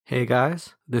Hey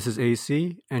guys, this is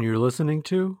AC, and you're listening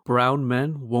to Brown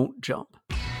Men Won't Jump.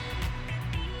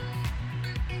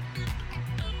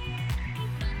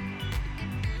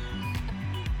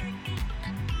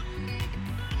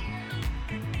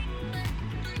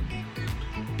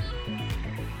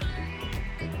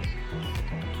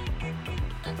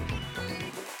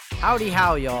 Howdy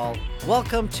how, y'all.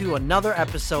 Welcome to another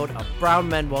episode of Brown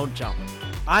Men Won't Jump.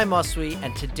 I'm Uswi,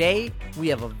 and today we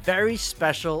have a very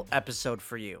special episode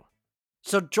for you.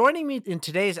 So joining me in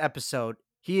today's episode,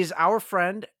 he is our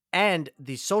friend and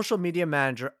the social media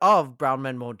manager of Brown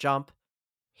Men Won't Jump,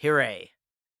 Hire. Hey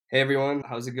everyone,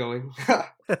 how's it going?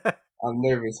 I'm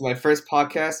nervous. My first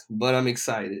podcast, but I'm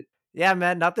excited. Yeah,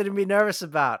 man, nothing to be nervous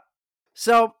about.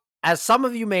 So, as some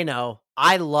of you may know,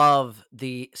 I love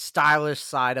the stylish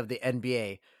side of the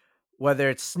NBA, whether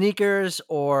it's sneakers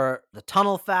or the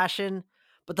tunnel fashion.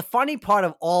 But the funny part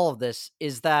of all of this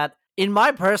is that in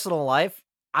my personal life,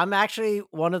 I'm actually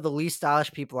one of the least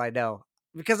stylish people I know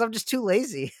because I'm just too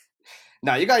lazy.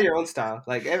 Now you got your own style.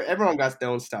 Like everyone got their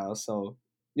own style. So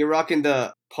you're rocking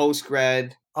the post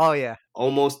grad, Oh, yeah.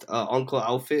 almost uncle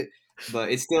outfit, but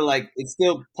it's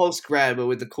still post grad, but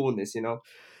with the coolness, you know.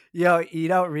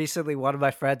 Recently one of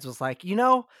my friends was like,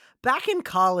 back in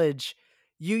college,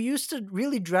 you used to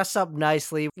really dress up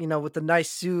nicely, with a nice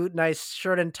suit, nice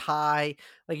shirt and tie.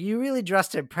 Like you really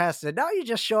dressed impressive. And now you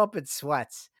just show up in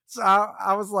sweats. So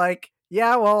I was like,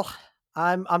 yeah, well,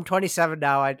 I'm 27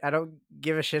 now. I don't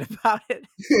give a shit about it.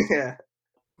 Yeah.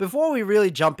 Before we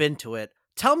really jump into it,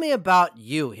 tell me about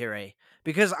you, Hire,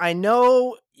 because I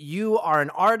know you are an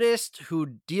artist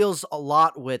who deals a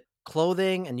lot with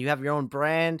clothing and you have your own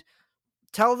brand.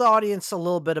 Tell the audience a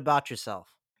little bit about yourself.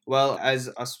 Well, as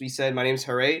we said, my name's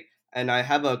Hare, and I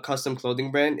have a custom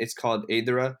clothing brand. It's called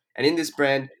Adira, and in this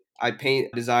brand, I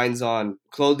paint designs on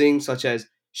clothing such as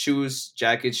shoes,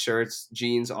 jackets, shirts,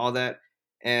 jeans, all that.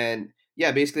 And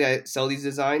yeah, basically, I sell these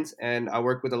designs, and I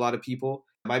work with a lot of people.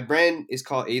 My brand is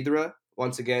called Adira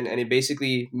once again, and it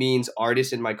basically means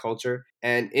artist in my culture.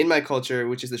 And in my culture,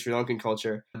 which is the Sri Lankan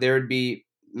culture, there would be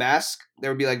masks.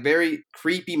 There would be like very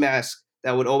creepy masks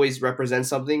that would always represent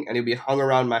something, and it'd be hung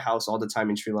around my house all the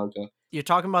time in Sri Lanka. You're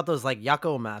talking about those like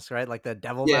Yako masks, right? Like the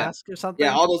devil Yeah, mask or yeah, something?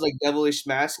 all those like devilish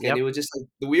masks, and Yep. it was just like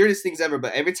the weirdest things ever.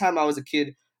 But every time I was a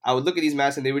kid, I would look at these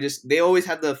masks, and they always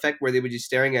had the effect where they were just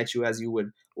staring at you as you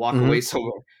would walk Hmm. away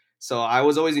somewhere. So I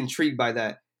was always intrigued by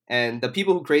that. And the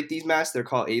people who create these masks, they're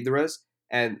called Adiras,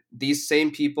 and these same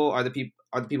people are the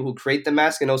people who create the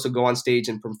mask and also go on stage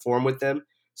and perform with them.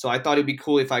 So I thought it'd be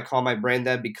cool if I call my brand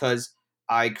that because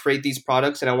I create these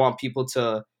products and I want people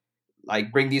to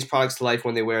like bring these products to life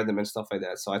when they wear them and stuff like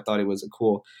that. So I thought it was a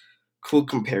cool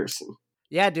comparison.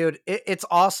 Yeah, dude, it's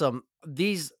awesome.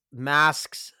 These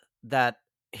masks that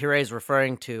Hire is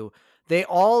referring to, they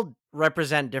all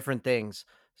represent different things.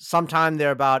 Sometimes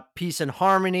they're about peace and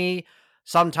harmony.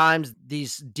 Sometimes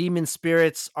these demon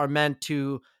spirits are meant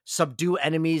to subdue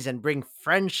enemies and bring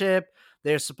friendship.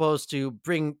 They're supposed to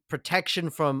bring protection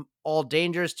from all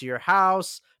dangers to your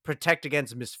house, protect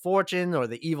against misfortune or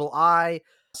the evil eye.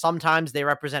 Sometimes they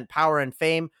represent power and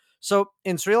fame. So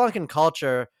in Sri Lankan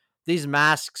culture, these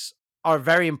masks are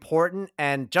very important,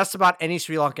 and just about any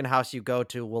Sri Lankan house you go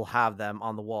to will have them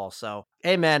on the wall. So,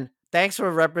 hey man, thanks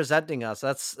for representing us.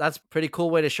 That's a pretty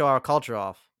cool way to show our culture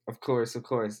off. Of course, of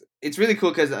course. It's really cool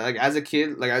because like as a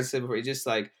kid, like I said before, it's just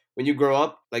like when you grow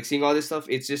up, like seeing all this stuff,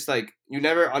 it's just like you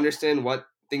never understand what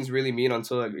things really mean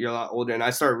until like you're a lot older. And I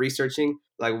started researching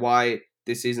like why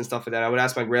this is and stuff like that. I would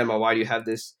ask my grandma, "Why do you have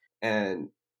this?" And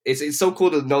it's so cool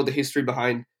to know the history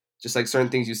behind just like certain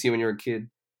things you see when you're a kid.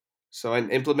 So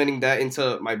and implementing that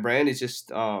into my brand is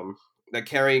just like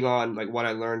carrying on like what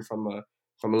I learned from a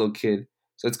little kid.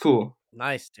 So it's cool.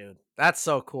 Nice, dude. That's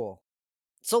so cool.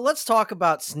 So let's talk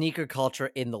about sneaker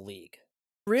culture in the league.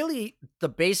 Really, the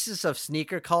basis of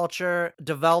sneaker culture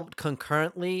developed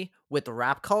concurrently with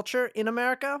rap culture in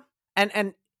America.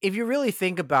 And if you really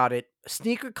think about it,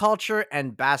 sneaker culture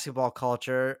and basketball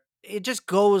culture, it just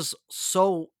goes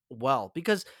so well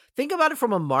because think about it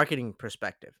from a marketing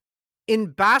perspective.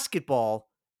 In basketball,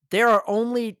 there are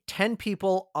only 10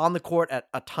 people on the court at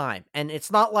a time. And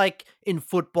it's not like in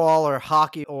football or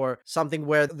hockey or something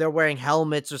where they're wearing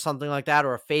helmets or something like that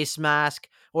or a face mask.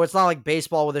 Or it's not like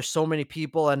baseball where there's so many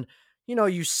people and,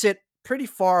 you sit pretty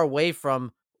far away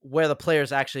from where the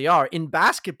players actually are. In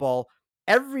basketball,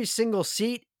 every single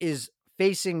seat is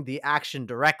facing the action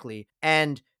directly.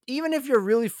 And even if you're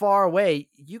really far away,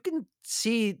 you can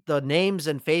see the names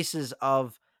and faces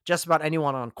of just about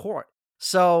anyone on court.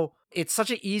 So it's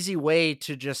such an easy way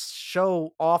to just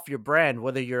show off your brand,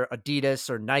 whether you're Adidas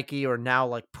or Nike or now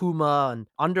like Puma and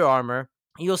Under Armour.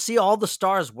 you'll see all the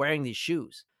stars wearing these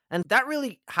shoes. And that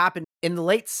really happened in the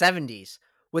late 70s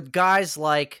with guys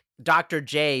like Dr.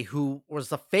 J, who was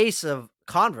the face of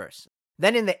Converse.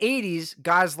 Then in the 80s,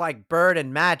 guys like Bird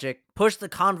and Magic pushed the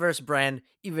Converse brand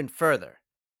even further.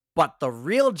 But the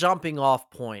real jumping off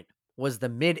point was the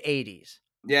mid 80s.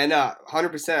 Yeah, no,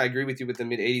 100% I agree with you with the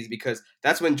mid 80s because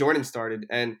that's when Jordan started.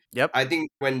 And Yep. I think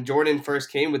when Jordan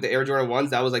first came with the Air Jordan 1s,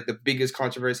 that was like the biggest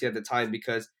controversy at the time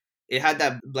because it had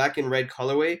that black and red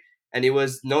colorway and it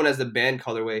was known as the banned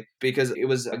colorway because it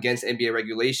was against NBA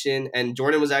regulation. And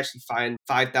Jordan was actually fined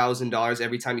 $5,000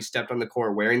 every time he stepped on the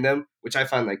court wearing them, which I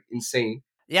find like insane.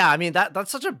 Yeah, I mean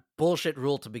that's such a bullshit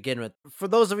rule to begin with. For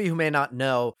those of you who may not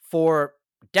know, for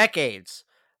decades,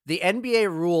 the NBA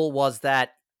rule was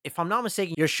that if I'm not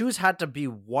mistaken, your shoes had to be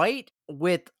white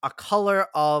with a color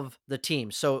of the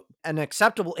team. So an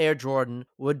acceptable Air Jordan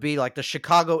would be like the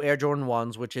Chicago Air Jordan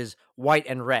 1s, which is white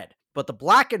and red. But the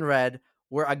black and red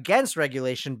were against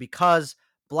regulation because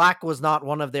black was not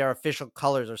one of their official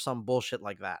colors or some bullshit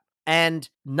like that. And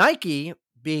Nike,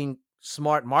 being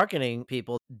smart marketing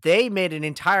people, they made an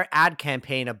entire ad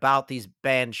campaign about these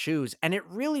banned shoes, and it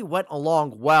really went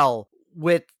along well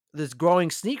with this growing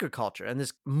sneaker culture and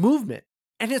this movement.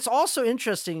 And it's also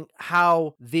interesting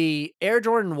how the Air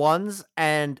Jordan 1s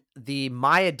and the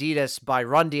My Adidas by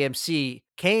Run DMC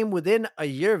came within a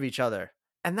year of each other.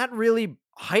 And that really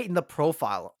heightened the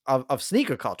profile of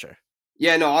sneaker culture.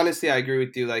 Yeah, no, honestly, I agree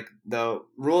with you. Like the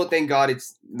rule, thank God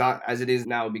it's not as it is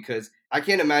now because I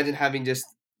can't imagine having just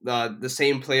the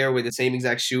same player with the same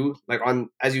exact shoe, like on,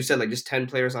 as you said, like just 10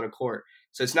 players on a court.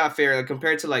 So it's not fair. Like,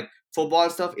 compared to like football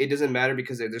and stuff, it doesn't matter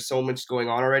because there's so much going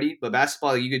on already. But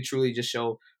basketball, like, you could truly just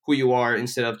show who you are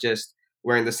instead of just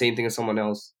wearing the same thing as someone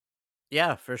else.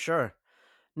 Yeah, for sure.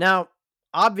 Now,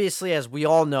 obviously, as we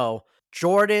all know,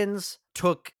 Jordans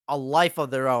took a life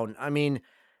of their own. I mean,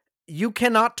 you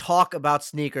cannot talk about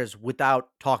sneakers without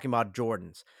talking about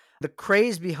Jordans. The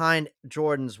craze behind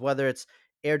Jordans, whether it's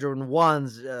Air Jordan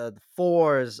 1s,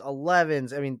 4s,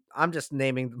 11s, I mean, I'm just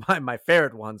naming my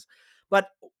favorite ones. But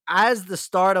as the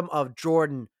stardom of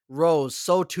Jordan rose,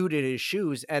 so too did his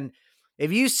shoes. And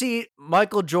if you see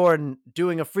Michael Jordan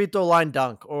doing a free throw line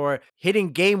dunk or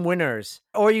hitting game winners,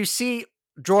 or you see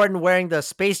Jordan wearing the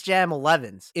Space Jam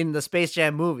 11s in the Space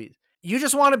Jam movies, you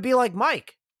just want to be like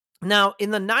Mike. Now,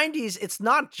 in the 90s, it's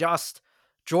not just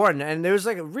Jordan, and there was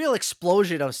like a real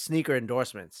explosion of sneaker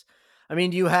endorsements. I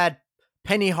mean, you had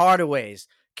Penny Hardaway's,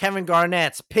 Kevin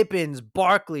Garnett's, Pippin's,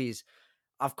 Barkley's,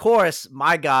 of course,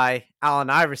 my guy,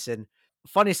 Allen Iverson.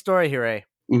 Funny story here, eh?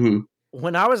 Mm-hmm.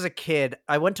 When I was a kid,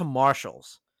 I went to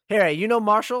Marshall's. Hey, you know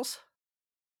Marshall's?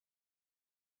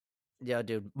 Yeah,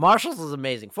 dude. Marshall's is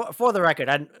amazing. For the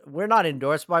record, we're not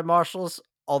endorsed by Marshall's,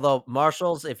 although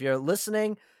Marshall's, if you're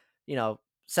listening,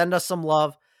 send us some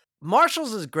love.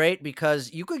 Marshall's is great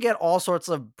because you could get all sorts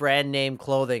of brand name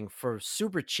clothing for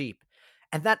super cheap.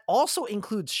 And that also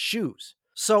includes shoes.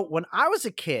 So when I was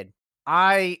a kid,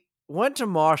 I went to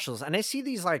Marshall's and I see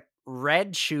these like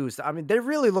red shoes. I mean, they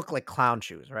really look like clown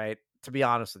shoes, right? To be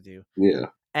honest with you. Yeah.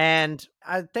 And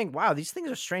I think, wow, these things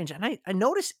are strange. And I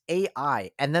noticed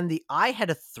AI, and then the I had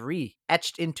a 3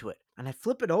 etched into it. And I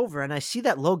flip it over and I see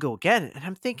that logo again. And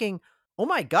I'm thinking, oh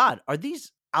my God, are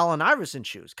these Allen Iverson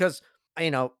shoes? Because,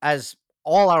 as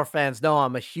all our fans know,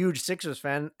 I'm a huge Sixers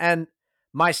fan. And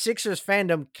my Sixers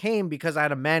fandom came because I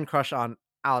had a man crush on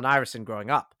Allen Iverson growing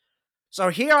up. So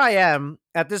here I am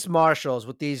at this Marshall's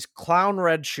with these clown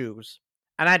red shoes.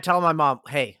 And I tell my mom,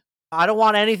 hey, I don't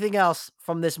want anything else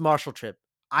from this Marshall trip.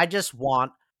 I just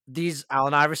want these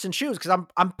Allen Iverson shoes because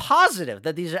I'm positive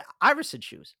that these are Iverson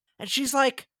shoes. And she's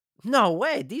like, no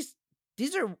way, these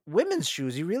are women's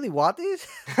shoes. You really want these?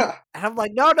 And I'm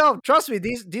like, no, trust me,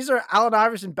 these are Allen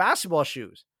Iverson basketball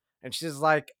shoes. And she's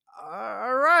like,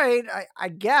 all right, I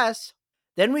guess.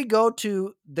 Then we go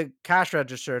to the cash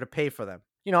register to pay for them.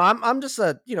 I'm just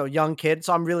a young kid,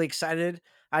 so I'm really excited.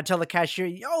 I tell the cashier,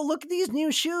 yo, look at these new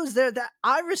shoes. They're the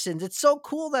Iversons. It's so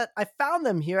cool that I found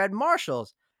them here at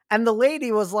Marshall's. And the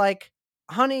lady was like,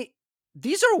 honey,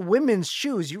 these are women's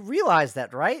shoes. You realize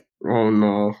that, right? Oh,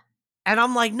 no. And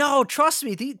I'm like, no, trust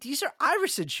me. These are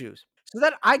Iverson shoes. So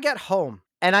then I get home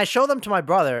and I show them to my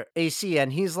brother, AC,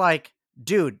 and he's like,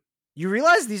 dude, you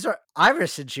realize these are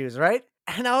Iverson shoes, right?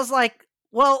 And I was like,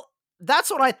 well,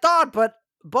 that's what I thought, but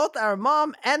both our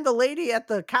mom and the lady at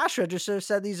the cash register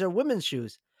said these are women's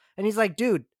shoes. And he's like,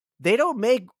 dude, they don't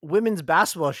make women's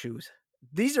basketball shoes.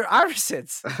 These are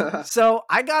Iversons. So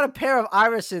I got a pair of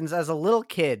Iversons as a little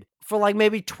kid for like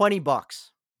maybe $20.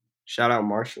 Shout out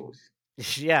Marshalls.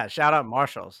 Yeah, shout out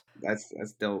Marshalls. That's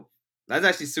dope. That's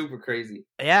actually super crazy.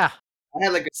 Yeah. I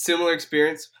had like a similar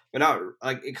experience, but not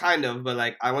like it kind of, but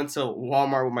like I went to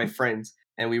Walmart with my friends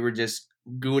and we were just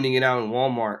gooning it out in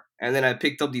Walmart. And then I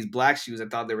picked up these black shoes. I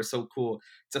thought they were so cool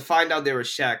to find out they were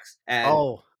Shaq's. And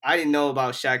Oh, I didn't know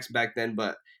about Shaq's back then,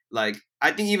 but like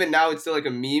I think even now it's still like a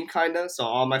meme kind of. So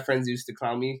all my friends used to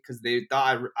clown me because they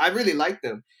thought I really liked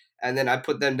them. And then I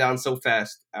put them down so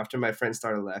fast after my friends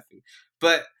started laughing.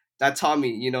 But that taught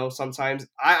me, sometimes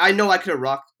I know I could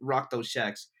have rocked those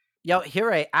Shaqs. yo,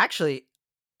 Hire, actually,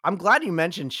 I'm glad you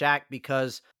mentioned Shaq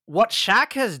because what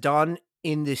Shaq has done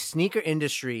in the sneaker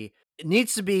industry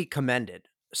needs to be commended.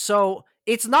 So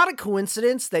it's not a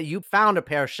coincidence that you found a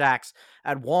pair of Shaqs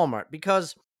at Walmart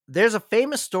because there's a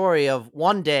famous story of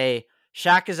one day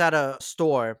Shaq is at a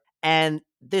store and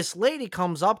this lady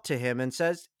comes up to him and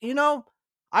says,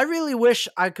 I really wish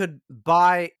I could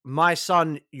buy my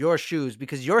son your shoes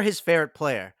because you're his favorite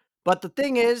player. But the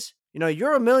thing is,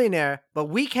 you're a millionaire, but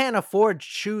we can't afford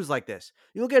shoes like this.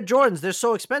 You look at Jordans, they're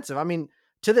so expensive. I mean,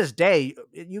 to this day,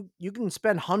 you can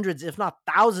spend hundreds, if not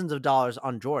thousands of dollars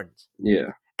on Jordans.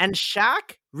 Yeah. And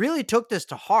Shaq really took this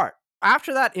to heart.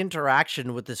 After that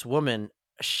interaction with this woman,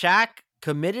 Shaq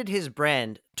committed his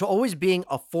brand to always being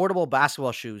affordable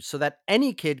basketball shoes so that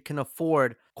any kid can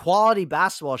afford quality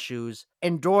basketball shoes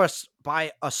endorsed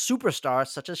by a superstar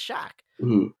such as Shaq.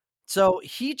 Mhm. So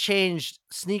he changed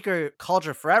sneaker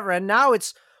culture forever. And now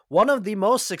it's one of the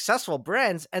most successful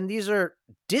brands. And these are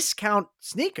discount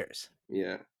sneakers.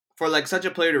 Yeah. For like such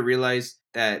a player to realize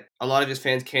that a lot of his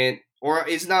fans can't or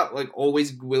is not like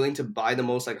always willing to buy the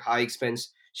most like high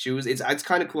expense shoes. It's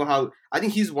kind of cool how I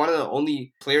think he's one of the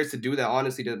only players to do that,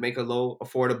 honestly, to make a low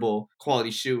affordable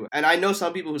quality shoe. And I know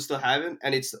some people who still haven't,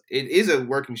 and it is a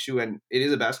working shoe and it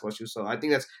is a basketball shoe. So I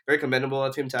think that's very commendable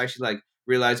of him to actually like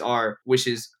realize our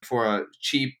wishes for a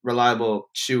cheap, reliable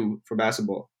shoe for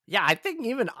basketball. Yeah, I think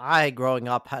even I, growing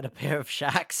up, had a pair of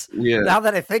Shaqs. Yeah. Now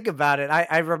that I think about it,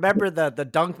 I remember the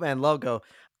Dunkman logo.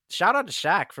 Shout out to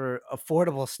Shaq for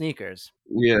affordable sneakers.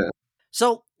 Yeah.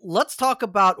 So let's talk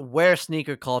about where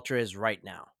sneaker culture is right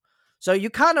now. So you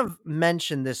kind of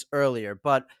mentioned this earlier,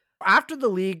 but after the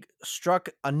league struck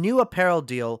a new apparel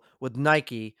deal with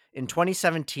Nike in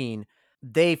 2017,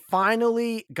 they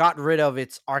finally got rid of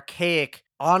its archaic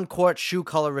on court shoe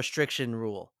color restriction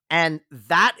rule. And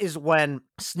that is when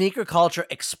sneaker culture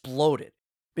exploded.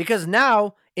 Because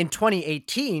now in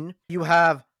 2018, you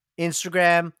have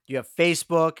Instagram, you have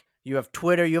Facebook, you have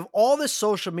Twitter, you have all this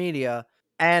social media,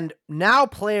 and now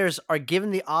players are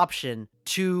given the option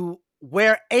to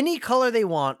wear any color they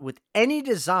want with any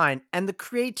design, and the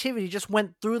creativity just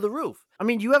went through the roof. I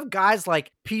mean, you have guys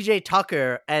like PJ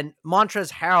Tucker and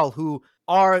Montrezl Harrell who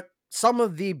are some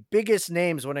of the biggest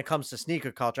names when it comes to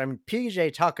sneaker culture. I mean,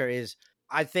 PJ Tucker is,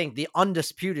 I think, the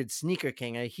undisputed sneaker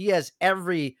king. He has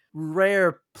every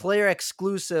rare player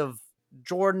exclusive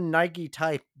Jordan Nike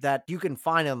type that you can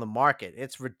find on the market.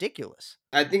 It's ridiculous.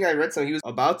 I think I read something. He was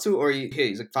about to, or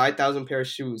he's like 5,000 pair of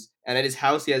shoes, and at his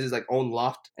house he has his like own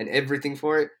loft and everything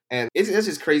for it. And it's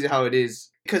just crazy how it is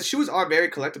because shoes are very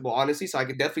collectible, honestly. So I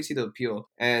could definitely see the appeal.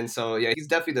 And so yeah, he's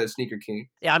definitely the sneaker king.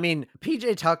 Yeah, I mean,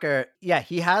 PJ Tucker, yeah,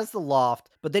 he has the loft,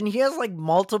 but then he has like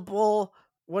multiple,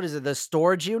 what is it, the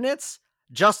storage units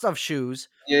just of shoes.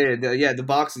 The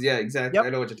boxes. Yeah, exactly. Yep. I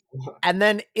know what you're talking about. And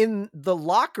then in the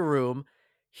locker room,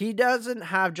 he doesn't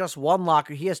have just one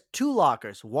locker. He has two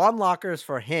lockers. One locker is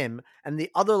for him, and the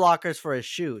other locker is for his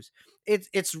shoes.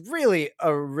 It's really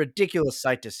a ridiculous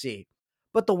sight to see.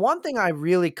 But the one thing I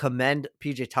really commend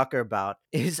PJ Tucker about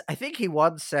is I think he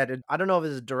once said, and I don't know if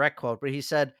it's a direct quote, but he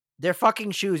said, "They're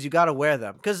fucking shoes. You got to wear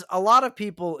them." Because a lot of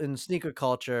people in sneaker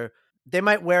culture, they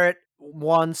might wear it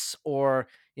once, or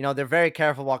they're very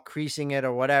careful about creasing it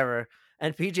or whatever.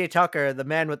 And PJ Tucker, the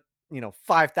man with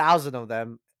 5,000 of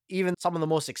them, even some of the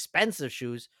most expensive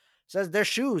shoes, says they're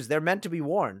shoes. They're meant to be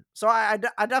worn. So I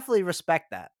definitely respect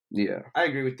that. Yeah, I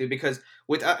agree with you because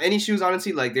with any shoes,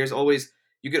 honestly, like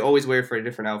you could always wear it for a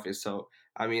different outfit. So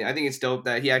I mean, I think it's dope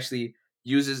that he actually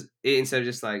uses it instead of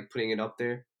just like putting it up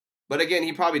there. But again,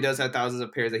 he probably does have thousands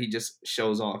of pairs that he just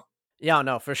shows off. Yeah,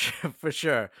 no, for sure, for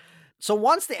sure. So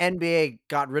once the NBA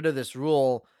got rid of this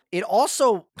rule, it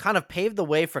also kind of paved the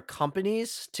way for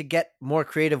companies to get more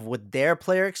creative with their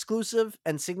player exclusive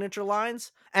and signature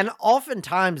lines. And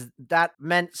oftentimes that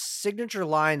meant signature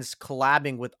lines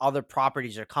collabing with other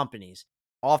properties or companies.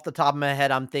 Off the top of my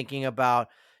head, I'm thinking about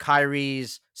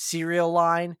Kyrie's cereal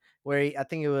line, where I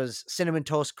think it was Cinnamon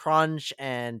Toast Crunch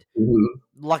and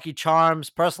Lucky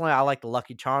Charms. Personally, I like the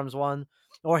Lucky Charms one.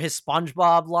 Or his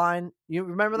SpongeBob line. You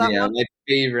remember that Yeah, one? my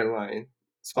favorite line.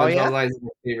 Oh, SpongeBob yeah? line is my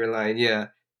favorite line. Yeah.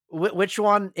 Which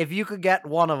one, if you could get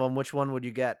one of them, which one would you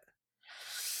get?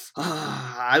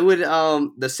 I would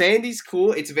the Sandy's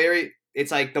cool.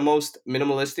 It's like the most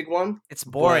minimalistic one, It's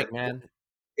boring, but man.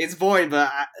 it's boring.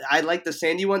 But I like the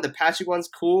Sandy one. The Patrick one's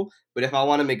cool. But if I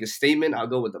want to make a statement, I'll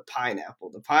go with the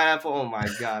pineapple. The pineapple. Oh my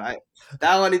god, I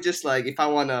that one is just like if I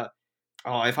want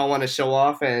to show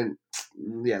off and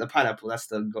yeah, the pineapple. That's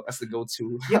the go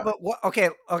to. Yeah, but what? Okay,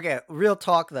 okay. Real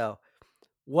talk though.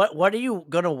 What are you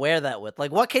gonna wear that with?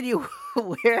 Like, what can you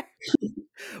wear?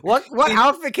 What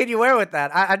outfit can you wear with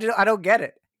that? I don't get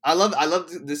it. I love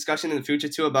the discussion in the future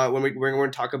too about when we're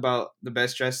going to talk about the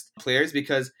best dressed players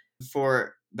because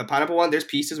for the pineapple one, there's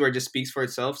pieces where it just speaks for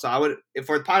itself. So I would if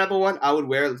for the pineapple one, I would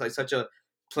wear like such a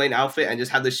plain outfit and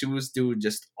just have the shoes do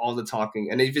just all the talking.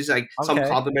 And if it's like some Okay.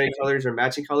 complementary colors or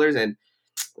matching colors, and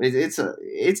it's outfit,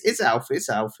 it's outfit.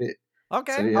 So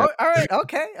Okay. yeah. Oh, all right.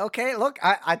 Okay. Okay. Look,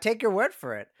 I take your word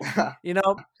for it. You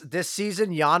know, this season,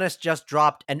 Giannis just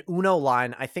dropped an Uno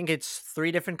line. I think it's 3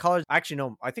 different colors. Actually,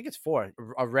 no, I think it's 4.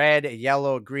 A red, a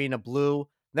yellow, a green, a blue.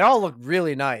 They all look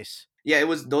really nice. Yeah, it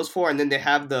was those four, and then they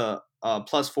have the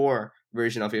 +4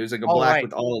 version of it. It was like a Oh, black right.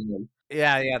 with all of them.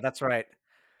 Yeah, yeah, that's right.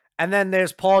 And then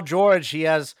there's Paul George. He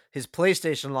has his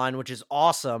PlayStation line, which is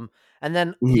awesome. And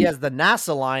then he has the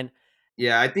NASA line.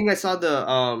 Yeah, I think I saw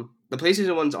the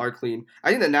PlayStation ones are clean.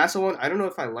 I think the NASA one, I don't know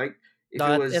if I like if it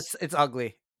No, was it's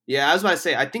ugly. yeah, I was about to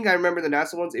say I think I remember the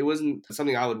NASA ones. It wasn't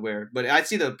something I would wear, but I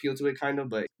see the appeal to it kind of.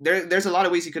 But there's a lot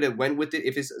of ways he could have went with it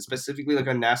if it's specifically like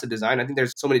a NASA design. I think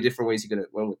there's so many different ways he could have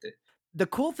went with it. The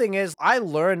cool thing is I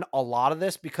learned a lot of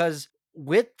this because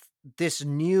with this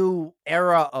new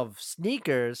era of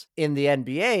sneakers in the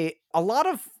NBA, a lot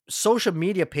of social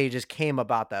media pages came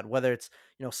about that, whether it's,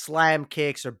 Slam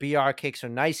Kicks or BR Kicks or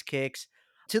Nice Kicks.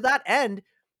 To that end,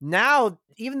 now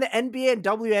even the NBA and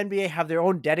WNBA have their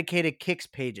own dedicated kicks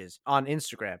pages on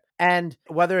Instagram. And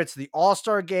whether it's the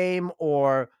All-Star game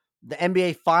or the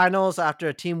NBA finals after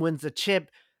a team wins the chip,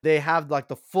 they have like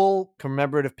the full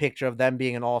commemorative picture of them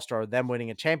being an all-star, them winning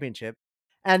a championship.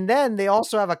 And then they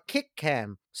also have a kick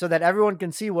cam so that everyone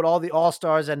can see what all the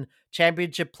all-stars and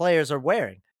championship players are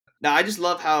wearing. Now I just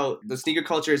love how the sneaker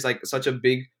culture is like such a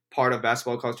big part of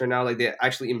basketball culture now. Like they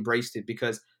actually embraced it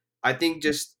because I think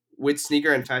just with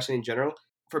sneaker and fashion in general,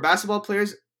 for basketball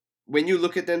players, when you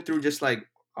look at them through just like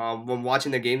when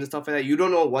watching their games and stuff like that, you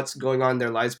don't know what's going on in their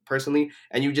lives personally,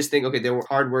 and you just think, okay, they were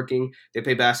hardworking, they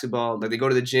play basketball, like they go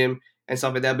to the gym and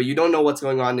stuff like that, but you don't know what's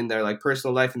going on in their like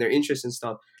personal life and their interests and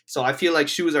stuff. So I feel like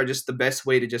shoes are just the best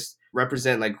way to just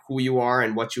represent like who you are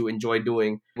and what you enjoy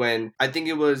doing. When I think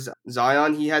it was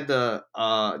Zion, he had the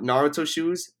Naruto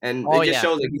shoes, and Oh it just yeah.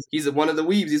 shows like he's one of the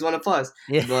weebs, he's one of us.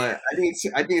 Yeah. But I think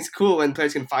it's cool when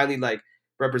players can finally like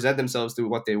represent themselves through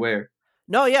what they wear.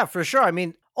 No, yeah, for sure. I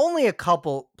mean, only a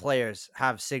couple players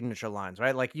have signature lines,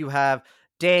 right? Like you have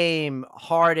Dame,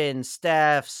 Harden,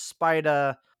 Steph,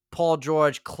 Spider, Paul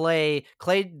George, Clay.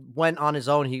 Clay went on his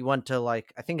own. He went to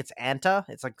like I think it's Anta.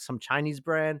 It's like some Chinese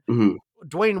brand. Mm-hmm.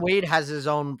 Dwayne Wade has his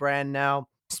own brand now.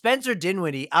 Spencer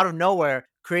Dinwiddie, out of nowhere,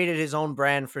 created his own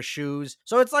brand for shoes.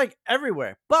 So it's like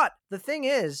everywhere. But the thing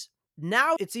is,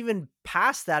 now it's even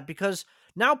past that because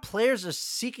now players are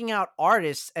seeking out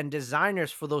artists and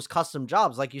designers for those custom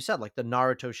jobs. Like you said, like the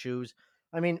Naruto shoes.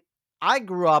 I mean, I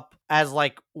grew up as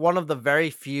like one of the very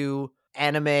few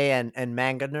anime and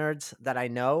manga nerds that I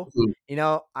know.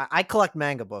 I collect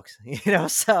manga books,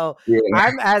 so Yeah.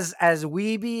 I'm as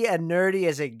weeby and nerdy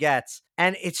as it gets.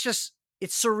 And it's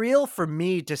surreal for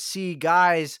me to see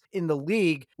guys in the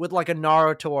league with like a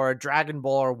Naruto or a Dragon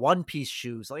Ball or One Piece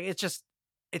shoes. Like it's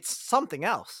something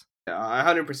else. I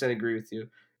 100% agree with you.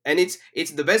 And it's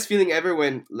the best feeling ever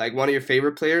when like one of your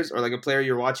favorite players or like a player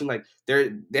you're watching like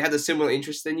they have a similar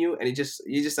interest in you, and it just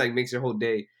like makes your whole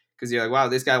day because you're like, wow,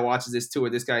 this guy watches this too, or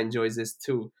this guy enjoys this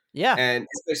too. Yeah. And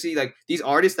especially like these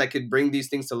artists that could bring these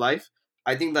things to life.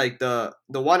 I think like the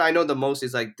one I know the most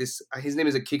is like this. His name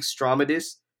is a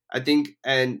Kickstramadis, I think,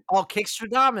 and Oh,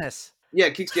 Kickstradamus. yeah,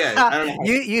 Kicks. Yeah, I don't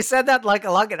know. You said that like a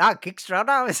Lunkin.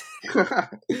 Kickstradamus.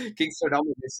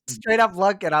 Kickstramadis. Straight up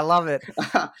Lunkin. I love it.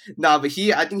 Nah, but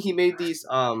I think he made these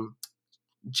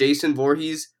Jason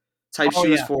Voorhees type Oh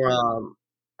shoes yeah, for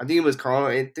I think it was Carl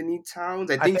Anthony Towns.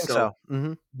 I I think think so. so.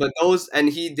 Hmm. But those and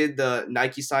he did the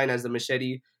Nike sign as the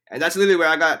machete, and that's literally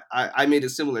where I made a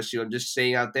similar shoe. I'm just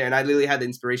saying out there, and I literally had the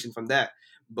inspiration from that.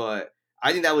 But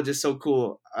I think that was just so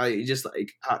cool. I just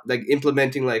like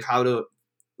implementing like how to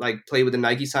like play with the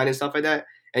Nike sign and stuff like that.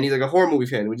 And he's like a horror movie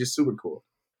fan, which is super cool.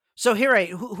 So Hire,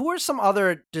 who are some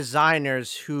other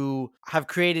designers who have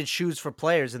created shoes for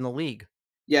players in the league?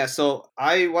 Yeah, so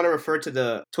I want to refer to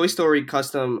the Toy Story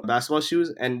custom basketball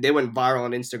shoes, and they went viral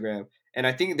on Instagram. And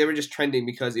I think they were just trending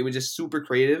because it was just super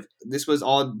creative. This was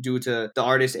all due to the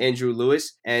artist Andrew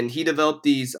Lewis, and he developed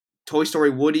these Toy Story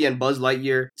Woody and Buzz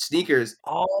Lightyear sneakers.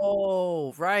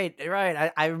 Oh, right,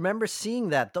 right. I remember seeing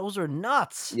that. Those are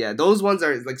nuts. Yeah, those ones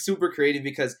are like super creative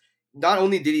because not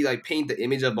only did he like paint the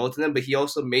image of both of them, but he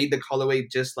also made the colorway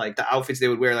just like the outfits they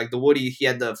would wear. Like the Woody, he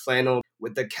had the flannel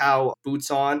with the cow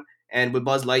boots on, and with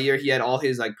Buzz Lightyear, he had all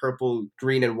his like purple,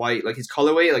 green, and white, like his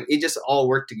colorway. Like it just all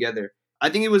worked together. I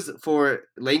think it was for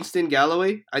Langston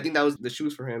Galloway. I think that was the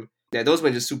shoes for him. Yeah, those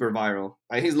went just super viral.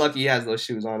 Like, he's lucky he has those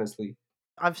shoes, honestly.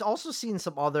 I've also seen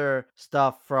some other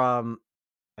stuff from,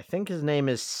 I think his name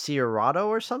is Ciarato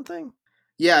or something.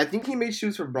 Yeah, I think he made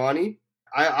shoes for Bronny.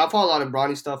 I follow a lot of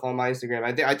Bronny stuff on my Instagram.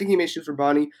 I think he made shoes for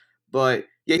Bronny, but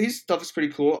yeah, his stuff is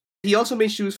pretty cool. He also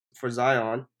made shoes for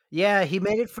Zion. Yeah, he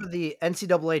made it for the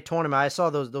NCAA tournament. I saw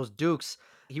those Dukes.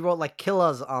 He wrote like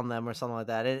 "Killers" on them or something like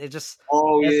that. It just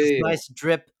Oh has yeah, this yeah, nice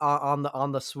drip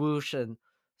on the swoosh and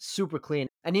super clean.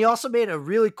 And he also made a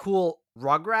really cool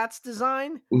Rugrats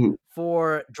design yeah. Mhm.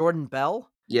 for Jordan Bell.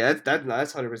 Yeah,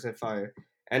 that's 100% fire.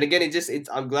 And again, it's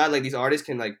I'm glad like these artists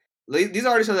can these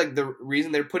artists are like the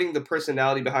reason they're putting the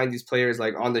personality behind these players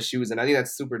like on the shoes, and I think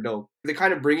that's super dope. They're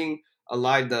kind of bringing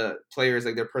alive the players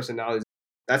like their personalities.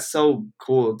 That's so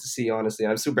cool to see. Honestly,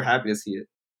 I'm super happy to see it.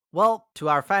 Well, to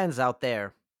our fans out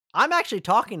there, I'm actually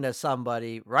talking to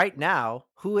somebody right now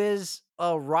who is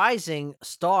a rising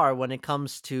star when it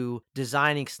comes to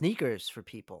designing sneakers for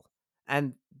people.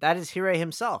 And that is Hire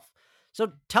himself.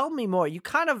 So tell me more. You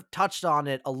kind of touched on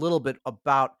it a little bit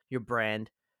about your brand.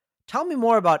 Tell me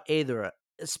more about Aethera,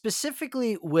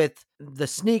 specifically with the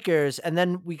sneakers, and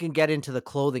then we can get into the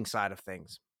clothing side of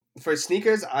things. For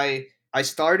sneakers, I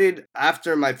started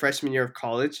after my freshman year of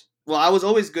college. Well, I was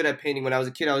always good at painting. When I was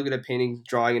a kid, I was good at painting,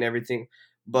 drawing, and everything.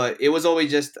 But it was always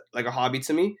just like a hobby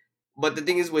to me. But the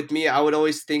thing is, with me, I would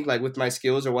always think like with my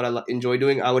skills or what I enjoy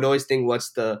doing, I would always think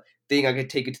what's the thing I could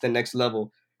take it to the next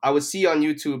level. I would see on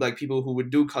YouTube like people who would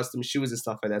do custom shoes and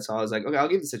stuff like that. So I was like, okay, I'll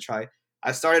give this a try.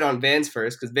 I started on Vans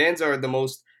first because Vans are the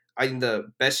most, I think,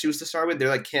 the best shoes to start with. They're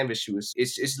like canvas shoes.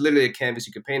 It's literally a canvas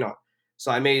you could paint on.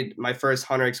 So I made my first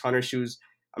Hunter x Hunter shoes.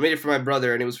 I made it for my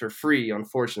brother, and it was for free,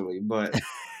 unfortunately. But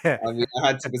I mean, I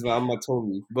had to because my mama told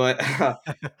me. But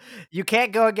You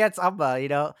can't go against Amba.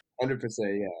 100%,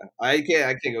 yeah. I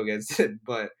can't go against it.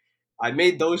 But I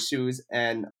made those shoes,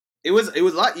 and it was a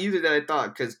lot easier than I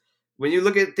thought. Because when you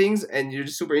look at things and you're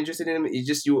just super interested in them, you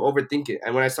overthink it.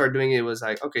 And when I started doing it, it was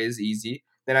like, okay, it's easy.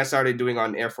 Then I started doing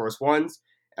on Air Force Ones,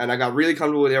 and I got really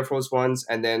comfortable with Air Force Ones.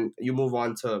 And then you move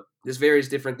on to just various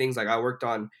different things. Like I worked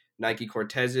on Nike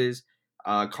Cortezes,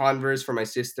 Converse for my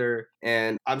sister,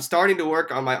 and I'm starting to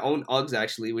work on my own Uggs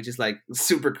actually, which is like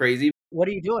super crazy. What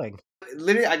are you doing?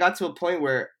 Literally, I got to a point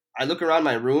where I look around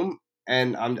my room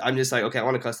and I'm just like, okay, I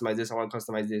want to customize this. I want to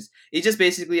customize this. It just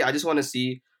basically, I just want to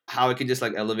see how I could just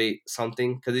like elevate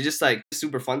something because it's just like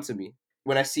super fun to me.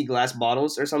 When I see glass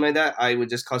bottles or something like that, I would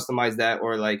just customize that,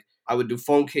 or like I would do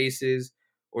phone cases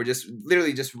or just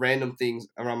literally just random things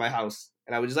around my house.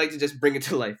 And I would just like to just bring it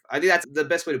to life. I think that's the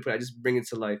best way to put it. I just bring it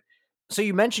to life. So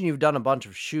you mentioned you've done a bunch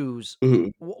of shoes.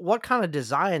 Mhm. What kind of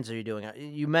designs are you doing?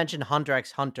 You mentioned Hunter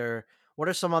x Hunter. What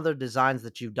are some other designs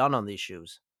that you've done on these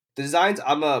shoes? The designs,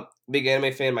 I'm a big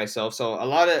anime fan myself, so a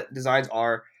lot of designs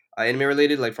are anime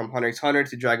related, like from Hunter x Hunter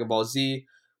to Dragon Ball Z.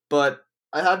 But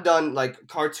I have done like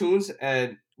cartoons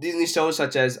and Disney shows,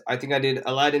 such as I think I did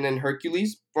Aladdin and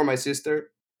Hercules for my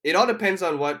sister. It all depends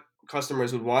on what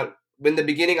customers would want. In the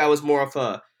beginning, I was more of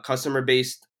a customer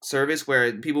based service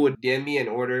where people would DM me and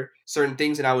order certain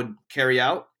things and I would carry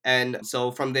out. And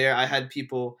so from there, I had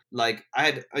people like I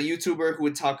had a YouTuber who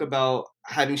would talk about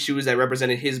having shoes that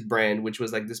represented his brand, which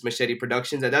was like this Machete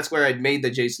Productions, and that's where I made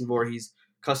the Jason Voorhees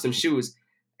custom shoes.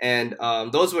 And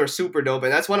those were super dope,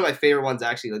 and that's one of my favorite ones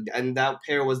actually. And that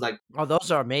pair was like, Oh, those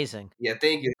are amazing. yeah,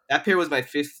 thank you. That pair was my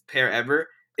fifth pair ever.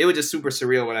 It was just super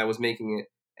surreal when I was making it,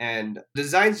 and the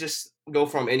designs just go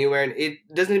from anywhere, and it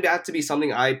doesn't even have to be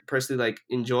something I personally like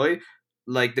enjoy,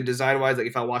 like the design wise. Like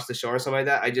if I watch the show or something like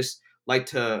that, I just like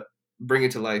to bring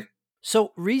it to life.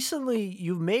 So recently,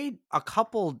 you've made a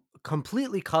couple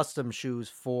completely custom shoes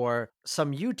for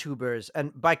some YouTubers,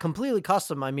 and by completely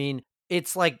custom, I mean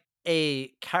it's like a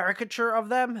caricature of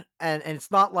them, and it's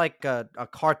not like a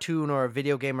cartoon or a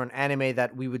video game or an anime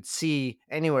that we would see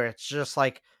anywhere. It's just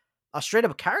like a straight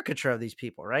up caricature of these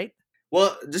people, right?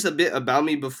 Well, just a bit about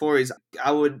me before is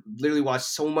I would literally watch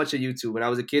so much of YouTube when I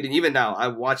was a kid, and even now I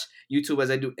watch YouTube as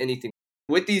I do anything.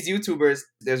 With these YouTubers,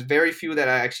 there's very few that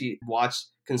I actually watch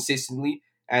consistently,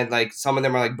 and like some of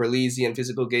them are like Berleezy and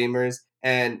Physical Gamers,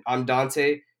 and I'm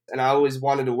Dante. and I always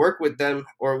wanted to work with them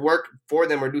or work for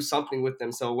them or do something with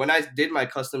them. So when I did my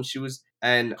custom shoes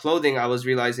and clothing, I was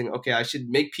realizing, okay, I should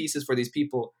make pieces for these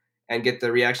people and get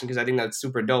the reaction because I think that's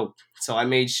super dope. So I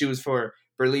made shoes for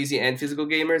Berleezy and Physical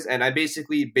Gamers, and I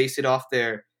basically based it off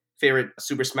their favorite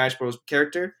Super Smash Bros.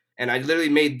 Character, and I literally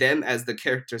made them as the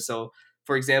character. So,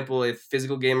 for example, if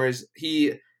Physical Gamers,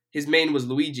 his main was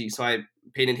Luigi, so I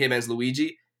painted him as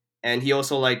Luigi, and he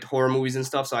also liked horror movies and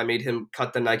stuff, so I made him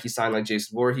cut the Nike sign like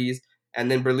Jason Voorhees. And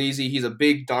then Berleezy, he's a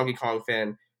big Donkey Kong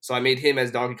fan, so I made him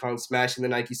as Donkey Kong, smashing the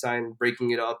Nike sign,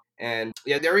 breaking it up, and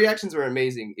yeah, their reactions were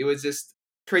amazing. It was just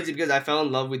crazy because I fell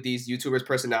in love with these YouTubers'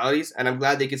 personalities, and I'm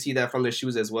glad they could see that from their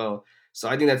shoes as well. So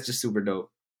I think that's just super dope.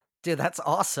 Dude, that's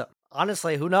awesome.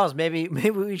 Honestly, who knows? Maybe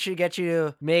we should get you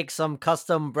to make some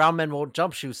custom Brown Men Won't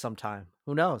Jump shoes sometime.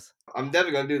 Who knows? I'm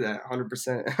definitely gonna do that,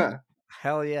 100%.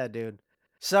 Hell yeah, dude.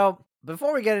 So,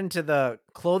 before we get into the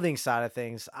clothing side of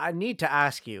things, I need to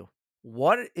ask you,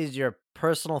 what is your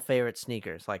personal favorite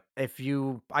sneakers? Like, if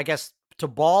you, I guess, to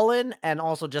ball in and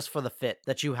also just for the fit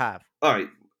that you have. All right,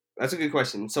 that's a good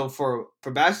question. So for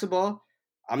basketball,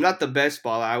 I'm not the best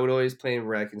baller. I would always play in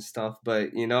rec and stuff,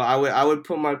 but I would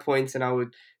put my points and I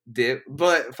would dip.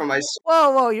 But for my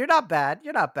Whoa, you're not bad.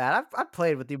 You're not bad. I've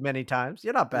played with you many times.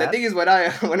 You're not the bad. thing is when I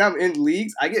when I'm in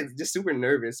leagues, I get just super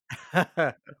nervous.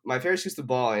 My favorite shoes to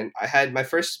ball, and I had my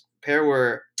first pair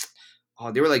were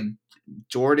they were like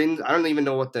Jordans. I don't even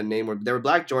know what the name were. They were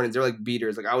black Jordans. They were like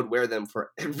beaters. Like I would wear them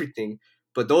for everything.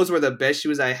 But those were the best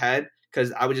shoes I had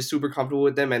because I was just super comfortable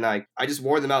with them, and I just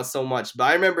wore them out so much. But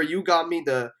I remember you got me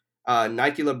the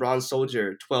Nike LeBron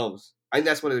Soldier 12s. I think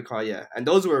that's what they're called, yeah. And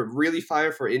those were really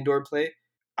fire for indoor play.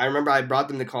 I remember I brought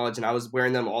them to college, and I was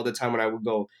wearing them all the time when I would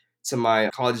go to my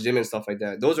college gym and stuff like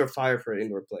that. Those are fire for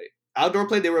indoor play. Outdoor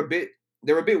play, they were a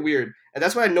bit weird, and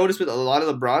that's what I noticed with a lot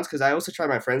of LeBrons because I also tried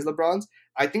my friends' LeBrons.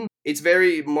 I think it's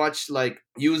very much like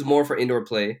used more for indoor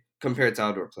play compared to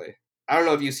outdoor play. I don't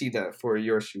know if you see that for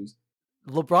your shoes.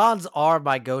 LeBrons are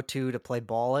my go-to to play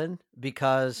ball in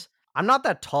because I'm not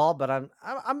that tall, but I'm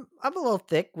a little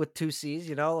thick with two C's,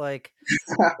 like.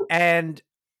 And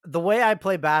the way I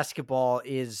play basketball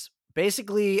is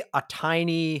basically a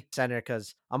tiny center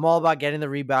because I'm all about getting the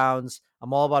rebounds.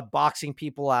 I'm all about boxing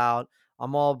people out.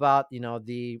 I'm all about,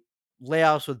 the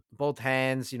layouts with both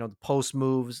hands, the post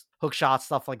moves, hook shots,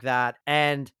 stuff like that.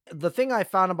 And the thing I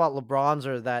found about LeBron's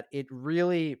are that it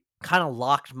really kind of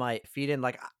locked my feet in.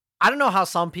 Like, I don't know how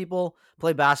some people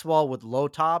play basketball with low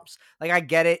tops. Like, I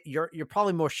get it. You're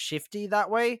probably more shifty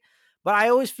that way. But I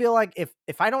always feel like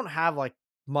if I don't have like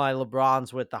my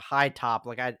LeBrons with the high top,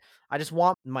 like I just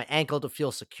want my ankle to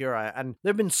feel secure. And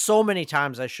there've been so many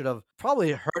times I should have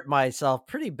probably hurt myself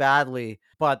pretty badly,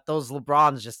 but those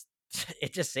LeBrons just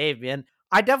it just saved me. And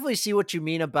I definitely see what you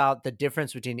mean about the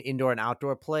difference between indoor and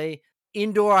outdoor play.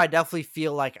 Indoor, I definitely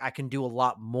feel like I can do a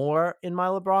lot more in my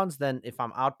LeBrons than if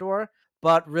I'm outdoor.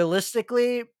 But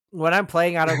realistically, when I'm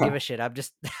playing, I don't give a shit. I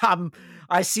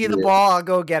see the Yeah. ball, I'll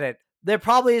go get it. There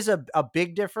probably is a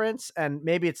big difference, and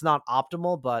maybe it's not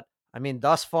optimal, but I mean,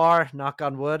 thus far, knock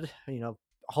on wood,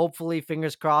 hopefully,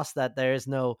 fingers crossed that there is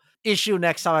no issue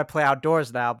next time I play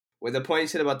outdoors now. With the point you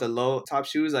said about the low top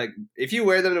shoes, like if you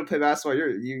wear them to play basketball,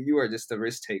 you are just a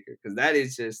risk taker because that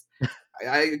is just.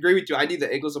 I agree with you. I need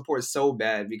the ankle support so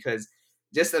bad because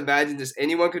just imagine just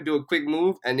anyone could do a quick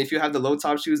move, and if you have the low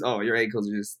top shoes, oh, your ankles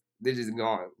are they're just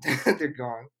gone. They're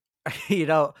gone. you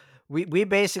know, we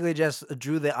basically just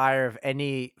drew the ire of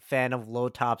any fan of low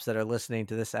tops that are listening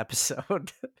to this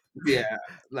episode. Yeah,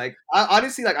 like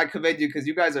honestly, like I commend you because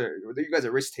you guys are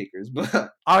risk takers,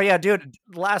 but Oh yeah, dude.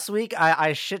 Last week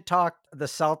I shit talked the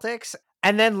Celtics,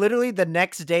 and then literally the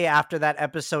next day after that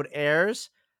episode airs,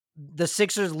 the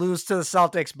Sixers lose to the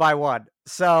Celtics by one.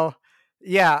 So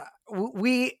yeah,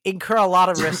 we incur a lot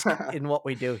of risk in what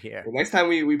we do here. the next time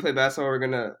we play basketball, we're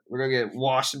gonna get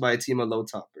washed by a team of low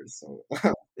toppers. So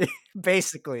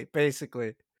Basically.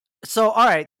 So all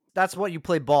right, that's what you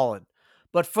play ball in.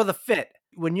 But for the fit,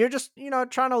 when you're just,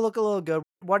 trying to look a little good,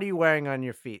 what are you wearing on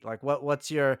your feet? Like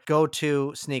what's your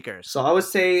go-to sneakers? so I would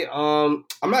say I'm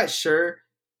not sure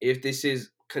if this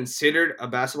is considered a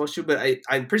basketball shoe, but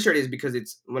I'm pretty sure it is because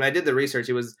it's when I did the research,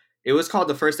 it was called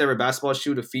the first ever basketball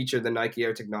shoe to feature the Nike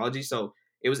Air technology. So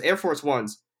it was Air Force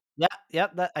Ones. Yeah,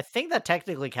 that I think that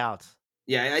technically counts.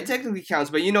 Yeah, it technically counts,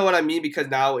 but you know what I mean because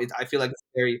now I feel like it's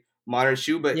a very modern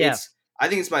shoe, but Yeah. I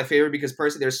think it's my favorite because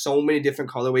personally there's so many different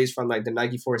colorways from like the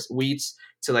Nike Force Wheats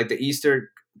to like the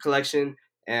Easter collection,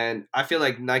 and I feel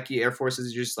like Nike Air Forces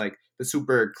is just like the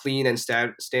super clean and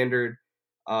standard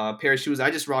pair of shoes. I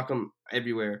just rock them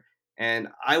everywhere, and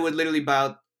I would literally buy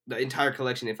out the entire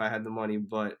collection if I had the money,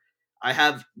 but I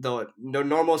have the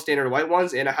normal standard white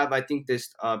ones, and I have, I think,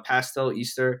 this pastel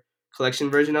Easter collection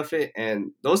version of it,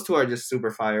 and those two are just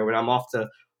super fire. When I'm off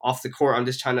the court, I'm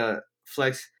just trying to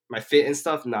flex my fit and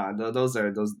stuff. Nah, those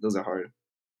are hard.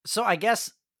 So I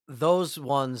guess those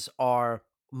ones are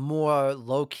more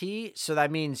low key. So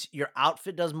that means your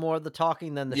outfit does more of the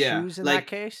talking than the Yeah, shoes in that like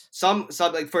case. some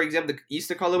like, for example, the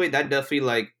Easter colorway that definitely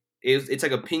like it's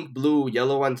like a pink, blue,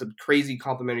 yellow one, some crazy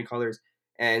complementary colors,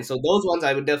 and so those ones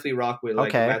I would definitely rock with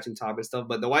like a Okay. matching top and stuff.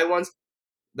 But the white ones,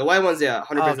 yeah,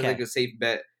 100% like Okay. a safe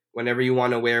bet whenever you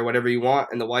want to wear whatever you want,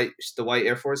 and the white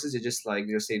Air Forces are just like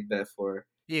your safe bet for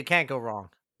You can't go wrong.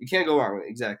 you can't go wrong with it.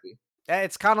 Exactly.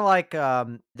 It's kind of like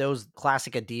those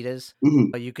classic Adidas.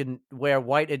 Hmm. You can wear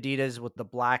white Adidas with the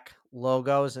black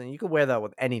logos, and you can wear that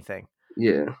with anything.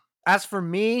 Yeah. As for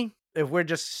me, if we're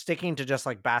just sticking to just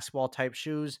like basketball type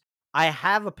shoes, I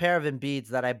have a pair of Embiid's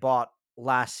that I bought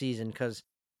last season because,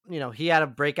 he had a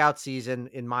breakout season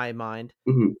in my mind.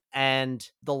 Hmm. And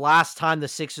the last time the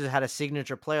Sixers had a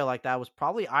signature player like that was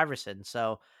probably Iverson.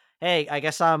 So, hey, I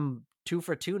guess I'm 2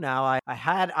 for 2 now. I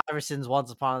had Iverson's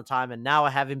once upon a time, and now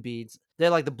I have Embiid's. They're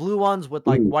like the blue ones with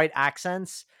like Hmm. white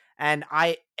accents, and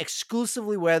I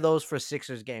exclusively wear those for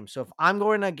Sixers games. So if I'm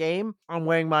going to a game, I'm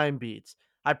wearing my Embiid's.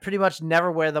 I pretty much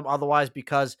never wear them otherwise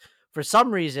because for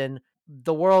some reason,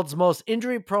 the world's most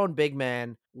injury prone big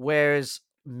man wears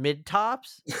mid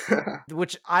tops,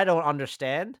 which I don't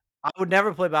understand. I would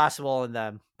never play basketball in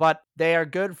them, but they are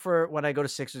good for when I go to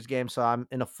Sixers games. So I'm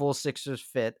in a full Sixers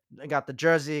fit. I got the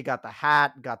jersey, got the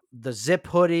hat, got the zip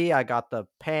hoodie, I got the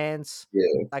pants,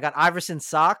 Yeah. I got Iverson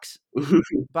socks,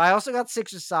 but I also got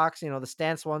Sixers socks, the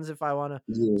stance ones if I want to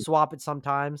Yeah. swap it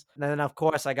sometimes. And then of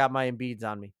course I got my Embiids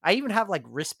on me. I even have like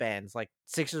wristbands, like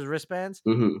Sixers wristbands.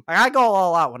 Hmm. Like I go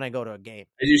all out when I go to a game.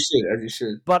 As you should. As you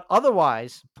should. But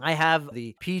otherwise, I have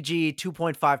the PG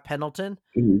 2.5 Pendleton.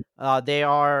 Hmm. They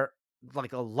are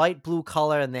like a light blue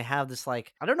color, and they have this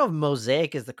like I don't know if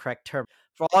mosaic is the correct term.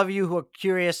 For all of you who are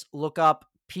curious, look up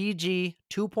PG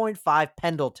 2.5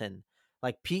 Pendleton,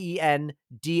 like Pendleton,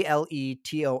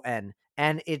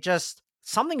 and it just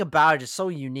something about it is so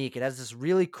unique. It has this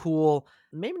really cool,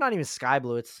 maybe not even sky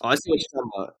blue. It's Oh, I see what you're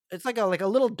talking about. it's like a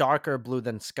little darker blue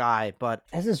than sky, but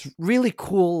it has this really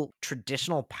cool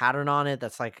traditional pattern on it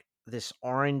that's like this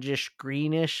orangish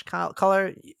greenish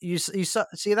color. You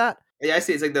see that? Yeah, I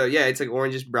see. It's like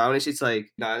orangish brownish. It's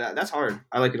like nah, that's hard.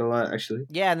 I like it a lot actually.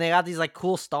 Yeah, and they got these like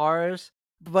cool stars.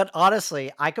 But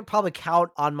honestly, I could probably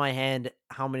count on my hand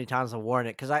how many times I've worn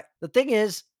it. Because the thing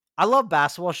is, I love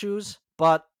basketball shoes,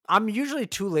 but I'm usually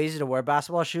too lazy to wear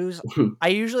basketball shoes. I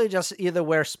usually just either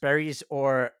wear Sperry's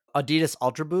or Adidas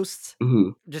Ultra Boosts. Hmm.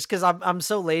 Just because I'm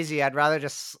so lazy, I'd rather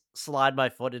just slide my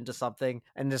foot into something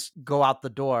and just go out the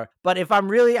door. But if I'm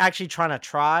really actually trying to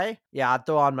try, yeah, I'd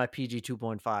throw on my PG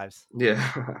 2.5s. Yeah,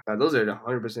 nah, those are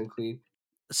 100% clean.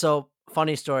 So,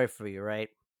 funny story for you, right?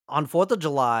 On 4th of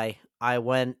July, I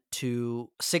went to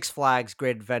Six Flags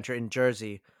Great Adventure in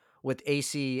Jersey with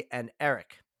AC and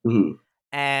Eric. Hmm.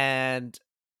 And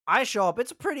I show up.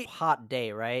 It's a pretty hot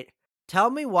day, right? Tell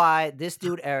me why this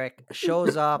dude, Eric,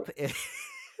 shows up in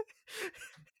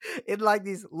like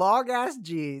these long ass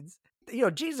jeans.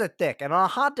 Jeans are thick, and on a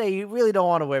hot day, you really don't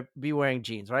want to be wearing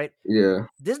jeans, right? Yeah.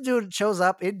 This dude shows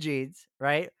up in jeans,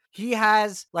 right? He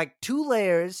has like 2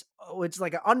 layers, which is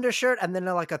like an undershirt and then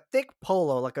like a thick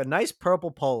polo, like a nice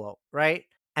purple polo, right?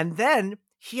 And then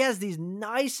he has these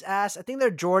nice ass, I think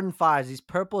they're Jordan 5s, these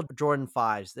purple Jordan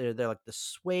 5s. They're like the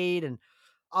suede, and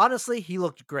honestly, he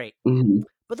looked great. Hmm.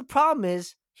 But the problem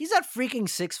is, he's at freaking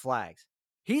Six Flags.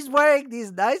 He's wearing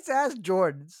these nice ass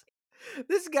Jordans.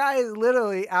 This guy is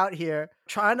literally out here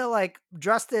trying to like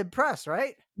dress to impress,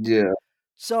 right? Yeah.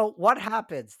 So what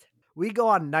happens? We go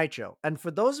on Nitro. And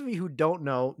for those of you who don't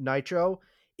know, Nitro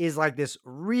is like this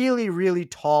really, really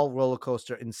tall roller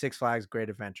coaster in Six Flags Great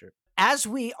Adventure. As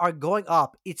we are going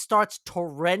up, it starts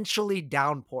torrentially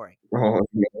downpouring. Oh,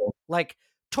 yeah. Like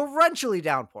torrentially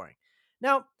downpouring.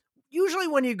 Now, usually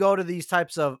when you go to these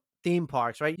types of theme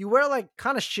parks, right, you wear like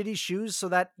kind of shitty shoes so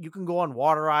that you can go on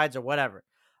water rides or whatever.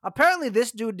 Apparently,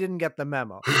 this dude didn't get the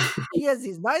memo. He has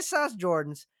these nice ass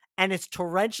Jordans, and it's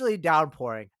torrentially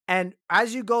downpouring. And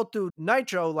as you go through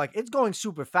Nitro, like it's going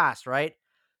super fast, right?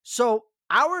 So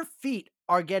our feet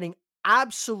are getting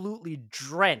absolutely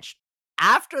drenched.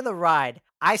 After the ride,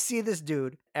 I see this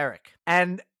dude, Eric,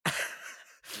 and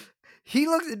he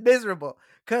looks miserable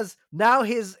because now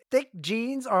his thick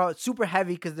jeans are super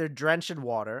heavy because they're drenched in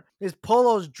water. His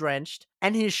polo's drenched,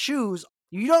 and his shoes.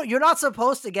 You're not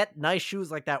supposed to get nice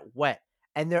shoes like that wet,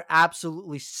 and they're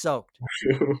absolutely soaked.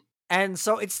 And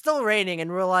so it's still raining, and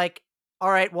we're like, All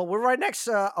right, well, we're right next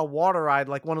to a water ride,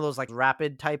 like one of those like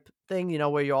rapid type thing,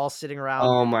 where you're all sitting around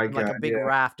Oh my in like god, a big yeah.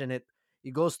 raft and it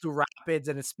goes through rapids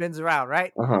and it spins around,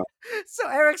 right? Uh-huh. So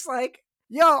Eric's like,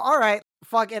 "Yo, all right,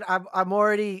 fuck it. I'm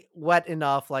already wet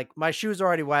enough. Like my shoes are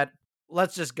already wet.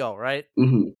 Let's just go, right?"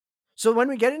 Hmm. So when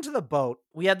we get into the boat,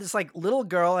 we had this like little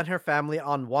girl and her family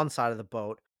on one side of the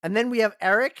boat, and then we have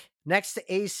Eric next to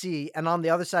AC, and on the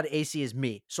other side of AC is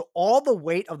me. So all the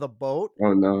weight of the boat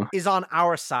Oh no. is on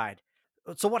our side.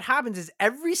 So what happens is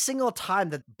every single time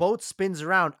that boat spins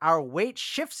around, our weight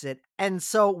shifts it, and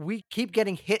so we keep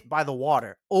getting hit by the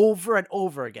water over and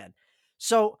over again.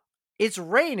 So it's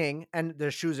raining and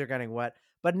their shoes are getting wet,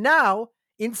 but now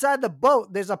inside the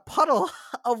boat there's a puddle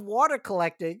of water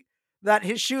collecting that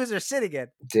his shoes are sitting in.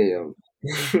 Damn.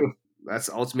 That's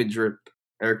ultimate drip.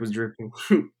 Eric was dripping.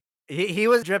 He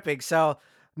was dripping. So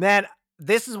man,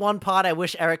 this is one pod I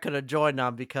wish Eric could have joined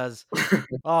on because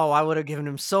oh, I would have given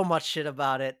him so much shit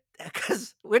about it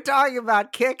because we're talking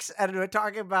about kicks and we're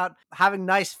talking about having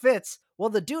nice fits. Well,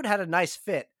 the dude had a nice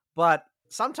fit, but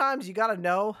sometimes you got to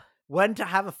know when to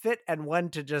have a fit and when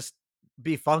to just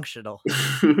be functional.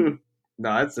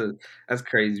 No, that's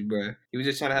crazy, bro. He was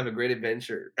just trying to have a great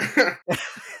adventure.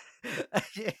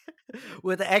 Yeah,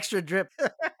 with the extra drip.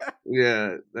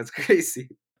 Yeah, that's crazy.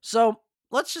 So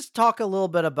let's just talk a little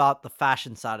bit about the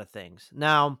fashion side of things.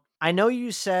 Now, I know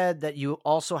you said that you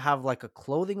also have like a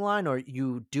clothing line or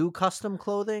you do custom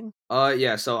clothing.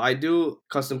 Yeah, so I do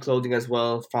custom clothing as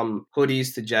well, from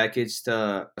hoodies to jackets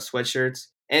to sweatshirts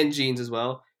and jeans as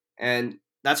well. And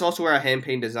that's also where I hand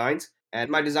paint designs. And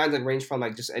my designs like range from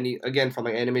like just any, again, from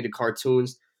like animated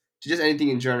cartoons to just anything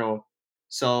in general.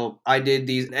 So I did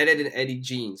these Ed, Ed and Eddie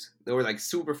jeans. They were like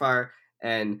super fire,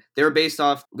 and they were based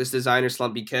off this designer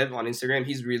Slumpy Kev on Instagram.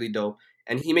 He's really dope,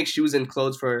 and he makes shoes and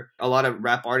clothes for a lot of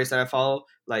rap artists that I follow,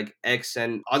 like X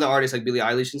and other artists like Billie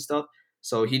Eilish and stuff.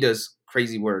 So he does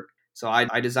crazy work. So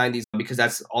I designed these because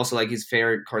that's also like his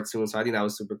favorite cartoon. So I think that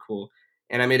was super cool.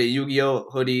 And I made a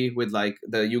Yu-Gi-Oh hoodie with like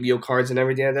the Yu-Gi-Oh cards and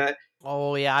everything like that.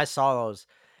 Oh yeah, I saw those.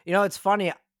 It's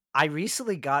funny. I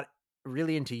recently got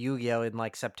really into Yu-Gi-Oh in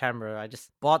like September. I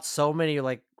just bought so many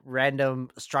like random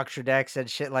structure decks and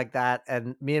shit like that.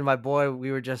 And me and my boy,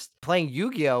 we were just playing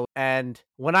Yu-Gi-Oh. And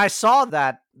when I saw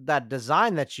that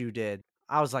design that you did,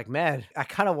 I was like, man, I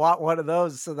kind of want one of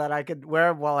those so that I could wear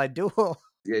them while I duel.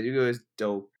 Yeah, Yu-Gi-Oh is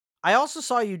dope. I also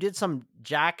saw you did some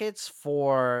jackets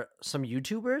for some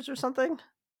YouTubers or something.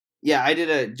 Yeah, I did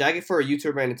a jacket for a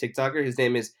YouTuber and a TikToker. His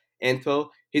name is Anpo.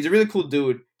 He's a really cool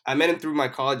dude. I met him through my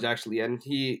college actually, and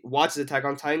he watches Attack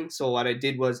on Titan. So what I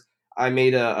did was I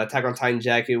made a Attack on Titan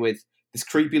jacket with this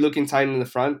creepy looking Titan in the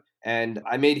front, and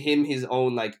I made him his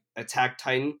own like Attack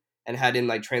Titan and had him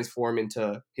like transform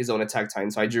into his own Attack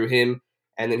Titan. So I drew him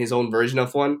and then his own version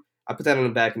of one. I put that on the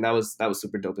back, and that was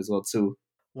super dope as well too.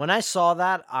 When I saw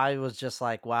that, I was just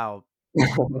like, wow,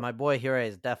 my boy Hire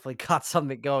has definitely got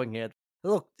something going here.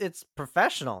 Look, it's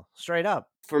professional, straight up.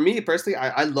 For me personally,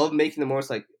 I love making the most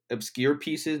like obscure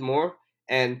pieces more.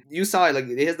 And you saw it, like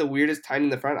it has the weirdest tiny in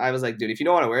the front. I was like, dude, if you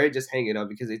don't want to wear it, just hang it up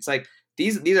because it's like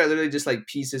these are literally just like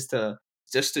pieces to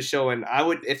just to show. And I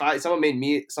would if someone made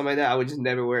me something like that, I would just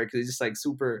never wear it because it's just like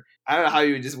super. I don't know how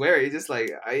you would just wear it. It's just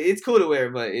like it's cool to wear,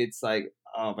 but it's like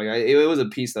oh my god, it was a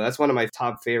piece though. That's one of my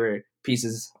top favorite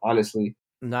pieces, honestly.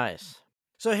 Nice.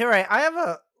 So Hire, I have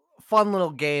a fun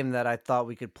little game that I thought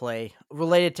we could play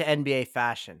related to NBA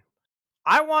fashion.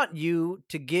 I want you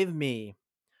to give me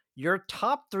your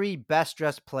top 3 best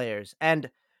dressed players, and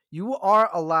you are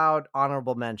allowed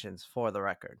honorable mentions for the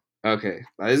record. Okay,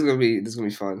 this is gonna be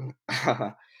fun.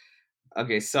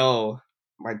 Okay, so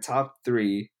my top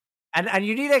three. And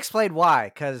you need to explain why,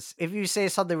 because if you say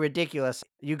something ridiculous,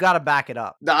 you got to back it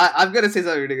up. No, I'm gonna say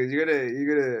something ridiculous.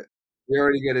 You're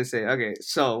already gonna say. Okay,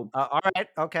 so All right,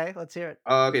 okay, let's hear it.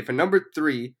 okay, for number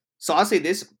three. So I'll say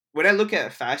this: when I look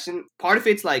at fashion, part of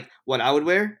it's like what I would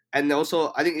wear, and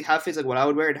also I think half it's like what I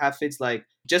would wear, and half it's like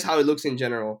just how it looks in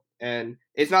general. And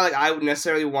it's not like I would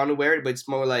necessarily want to wear it, but it's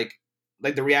more like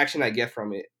the reaction I get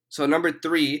from it. So number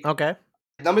three, Okay.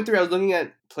 I was looking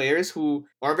at players who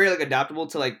are very like adaptable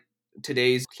to like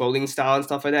today's clothing style and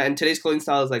stuff like that. And today's clothing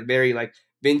style is like very like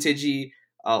vintagey,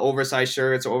 oversized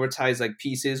shirts or oversized like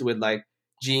pieces with like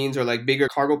jeans or like bigger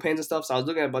cargo pants and stuff. So I was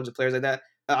looking at a bunch of players like that.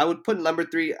 I would put number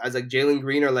three as like Jalen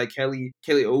Green or like Kelly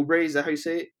Oubre. Is that how you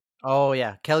say it? Oh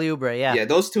yeah, Kelly Oubre. Yeah, Yeah,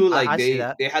 those two like I see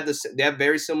that. they have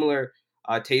very similar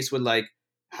taste with like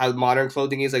how modern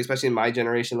clothing is, like especially in my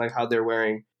generation, like how they're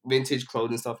wearing vintage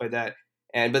clothes and stuff like that.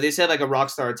 And but they said like a rock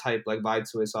star type like vibe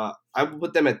to it, so I would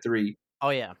put them at three. Oh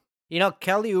yeah, You know,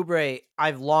 Kelly Oubre,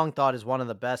 I've long thought is one of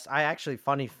the best. I actually,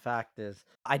 funny fact is,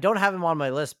 I don't have him on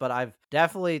my list, but I've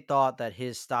definitely thought that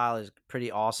his style is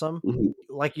pretty awesome. Mhm.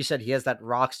 Like you said, he has that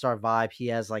rock star vibe. He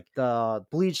has like the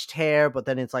bleached hair, but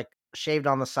then it's like shaved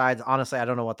on the sides. Honestly, I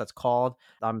don't know what that's called.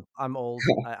 I'm old.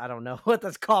 I don't know what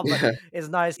that's called, but Yeah, it's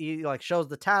nice. He like shows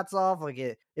the tats off. Like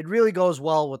it really goes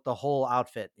well with the whole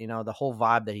outfit. You know, the whole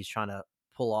vibe that he's trying to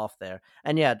pull off there.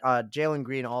 And yeah, Jalen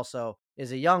Green also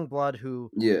is a young blood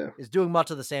who yeah. is doing much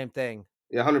of the same thing.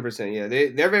 Yeah, 100%. Yeah,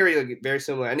 they're very like very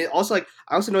similar, and it also like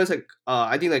I also noticed like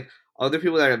I think like other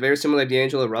people that are very similar, like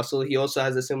D'Angelo Russell, he also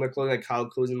has a similar clothing like Kyle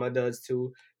Kuzma does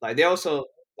too. Like they also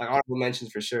like honorable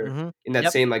mentions for sure in that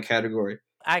Yep. same like category.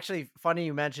 Actually, funny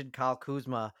you mentioned Kyle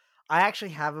Kuzma. I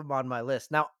actually have him on my list.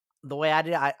 Now, the way I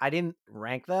did, I didn't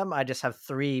rank them. I just have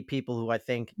three people who I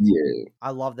think Yeah. I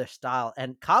love their style.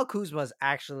 And Kyle Kuzma is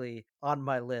actually on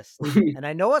my list. And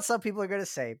I know what some people are going to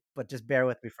say, but just bear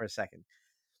with me for a second.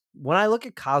 When I look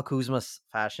at Kyle Kuzma's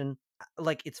fashion,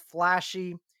 like it's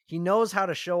flashy. He knows how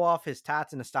to show off his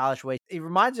tats in a stylish way. It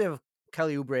reminds me of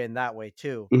Kelly Oubre in that way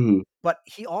too. Hmm. But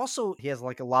he has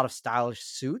like a lot of stylish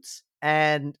suits,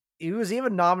 and he was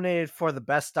even nominated for the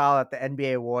best style at the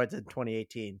NBA Awards in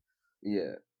 2018.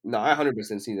 Yeah. No, I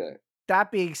 100% see that.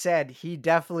 That being said, he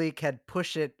definitely can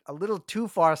push it a little too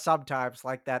far sometimes,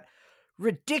 like that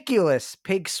ridiculous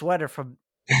pink sweater from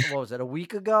what was it, a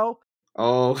week ago?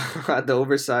 Oh, the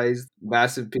oversized,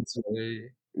 massive pizza.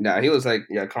 Nah, he was like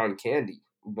yeah, cotton candy,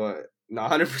 but no,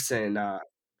 100%. Nah,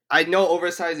 I know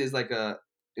oversized is like a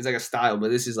style, but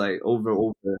this is like over.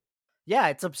 Yeah,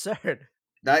 it's absurd.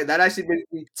 That actually brings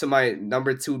me to my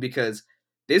number two because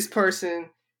this person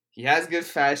he has good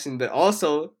fashion, but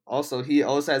also he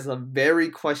also has a very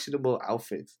questionable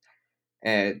outfit,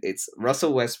 and it's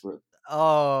Russell Westbrook.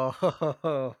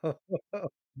 Oh,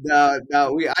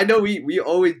 No, we I know we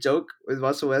always joke with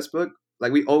Russell Westbrook,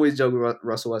 like we always joke with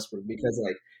Russell Westbrook because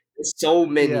like there's so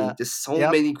many, yeah. just so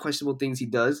Yep. many questionable things he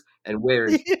does and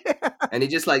wears, and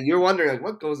it's just like you're wondering like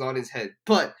what goes on in his head.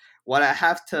 But what I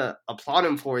have to applaud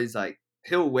him for is like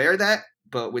he'll wear that,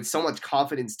 but with so much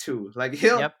confidence too. Like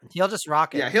Yep. He'll just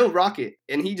rock it. he'll rock it,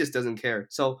 and he just doesn't care.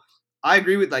 So I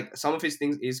agree with like some of his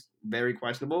things is very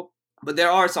questionable, but there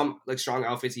are some like strong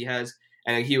outfits he has,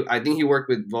 and I think he worked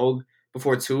with Vogue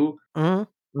before too. Hmm.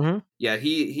 Hmm. Yeah,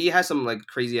 he has some like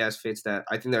crazy ass fits that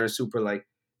I think that are super like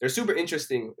they're super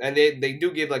interesting, and they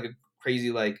do give like a crazy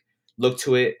like look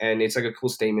to it, and it's like a cool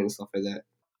statement and stuff like that.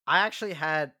 I actually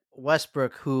had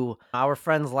Westbrook, who our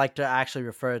friends like to actually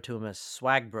refer to him as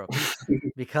Swagbrook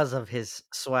because of his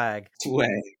swag. Swag.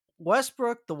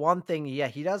 Westbrook, the one thing, yeah,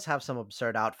 he does have some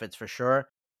absurd outfits for sure,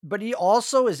 but he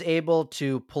also is able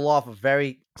to pull off a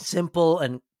very simple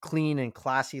and clean and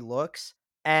classy looks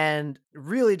and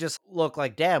really just look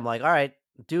like, damn, like, all right,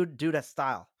 dude, that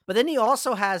style. But then he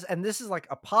also has, and this is like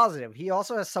a positive, he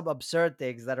also has some absurd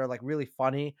things that are like really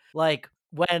funny. Like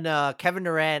when Kevin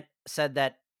Durant said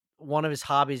that one of his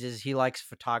hobbies is he likes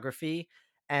photography,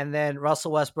 and then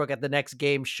Russell Westbrook at the next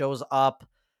game shows up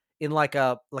in like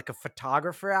a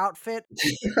photographer outfit.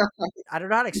 I don't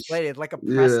know how to explain it, like a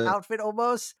press Yeah. outfit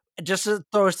almost, just to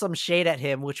throw some shade at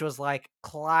him, which was like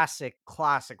classic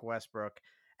Westbrook.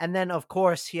 And then of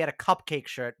course he had a cupcake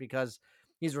shirt because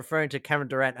he's referring to Kevin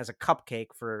Durant as a cupcake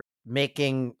for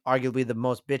making arguably the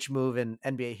most bitch move in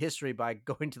NBA history by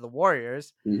going to the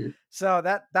Warriors. Yeah. So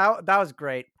that was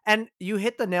great. And you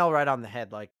hit the nail right on the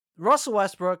head. Like Russell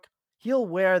Westbrook, he'll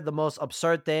wear the most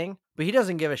absurd thing, but he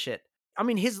doesn't give a shit. I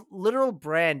mean, his literal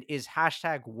brand is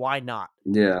hashtag why not?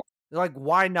 Yeah. Like,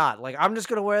 why not? Like, I'm just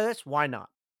gonna wear this. Why not?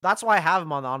 That's why I have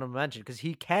him on the honorable mention because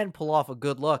he can pull off a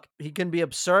good look. He can be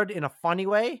absurd in a funny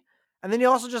way, and then he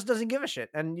also just doesn't give a shit.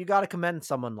 And you got to commend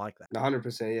someone like that.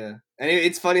 100%, yeah. And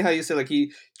it's funny how you said like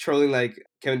he trolling like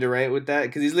Kevin Durant with that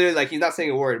because he's literally like he's not saying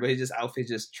a word, but he's just outfit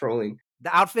just trolling.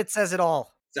 The outfit says it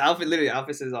all. The outfit literally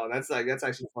outfit says all. That's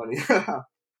actually funny.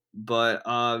 But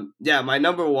yeah, my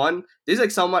number one. This is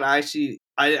like someone I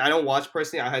don't watch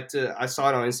personally. I saw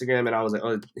it on Instagram and I was like,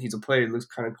 oh, he's a player. He looks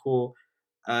kind of cool.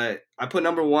 I put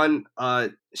number one,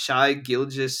 Shy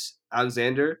Gilgis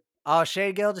Alexander. Oh,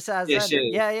 Shea Gilgeous Yeah, Alexander.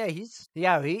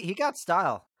 Shay. He got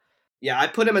style. Yeah, I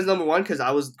put him as number one because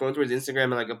I was going through his Instagram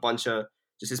and like a bunch of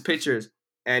just his pictures,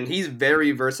 and he's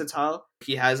very versatile.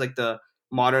 He has like the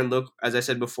modern look, as I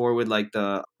said before, with like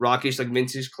the rockish like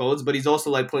vintage clothes, but he's also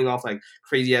like pulling off like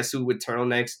crazy ass suit with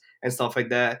turtlenecks and stuff like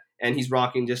that. And he's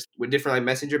rocking just with different like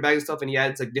messenger bags and stuff, and he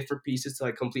adds like different pieces to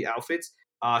like complete outfits.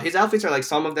 His outfits are like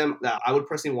some of them that I would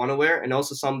personally want to wear, and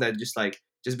also some that just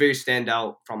very stand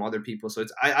out from other people. So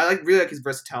I like really like his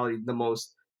versatility the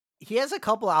most. He has a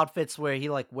couple outfits where he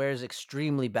like wears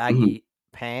extremely Mhm. baggy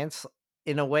pants,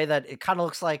 in a way that it kind of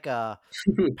looks like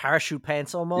parachute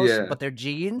pants almost, Yeah, but they're the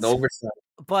jeans. oversight.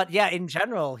 But yeah, in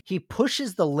general, he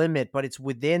pushes the limit, but it's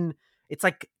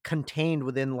like contained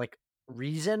within like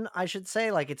reason, I should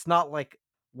say. Like it's not like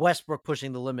Westbrook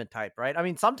pushing the limit type, right? I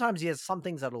mean, sometimes he has some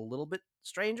things that are a little bit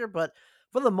stranger, but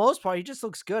for the most part, he just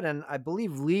looks good. And I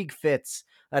believe League Fits,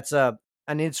 that's an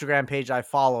Instagram page I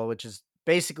follow, which is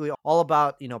basically all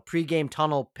about, pregame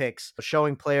tunnel pics,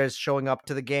 showing players showing up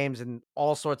to the games in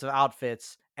all sorts of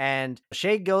outfits. And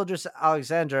Shea Gildress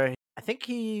Alexander, I think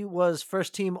he was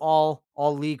first team all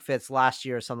league fits last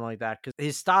year or something like that because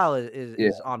his style is Yeah.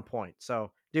 on point.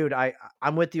 So, dude,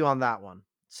 I'm with you on that one.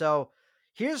 So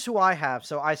here's who I have.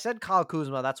 So I said Kyle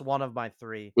Kuzma. That's one of my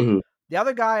three. Hmm. The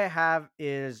other guy I have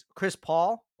is Chris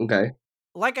Paul. Okay.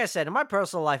 Like I said, in my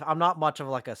personal life, I'm not much of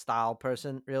like a style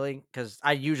person, really, because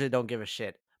I usually don't give a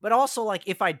shit. But also, like,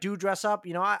 if I do dress up,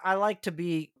 I like to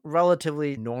be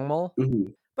relatively normal. Hmm.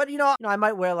 But I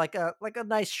might wear like a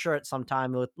nice shirt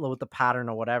sometime with the pattern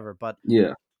or whatever. But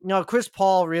Yeah. Chris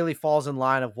Paul really falls in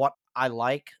line of what I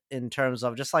like in terms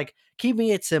of just like keeping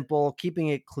it simple, keeping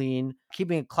it clean,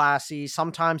 keeping it classy.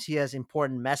 Sometimes he has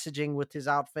important messaging with his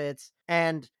outfits.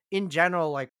 And in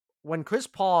general, like when Chris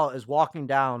Paul is walking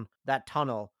down that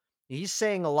tunnel, he's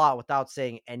saying a lot without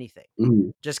saying anything. Hmm.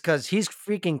 Just because he's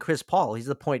freaking Chris Paul. He's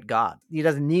the point guard. He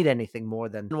doesn't need anything more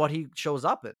than what he shows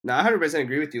up in. Now, I 100%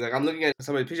 agree with you. Like, I'm looking at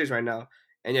some of the pictures right now,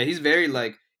 and yeah, he's very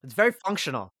like, It's very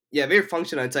functional. yeah, very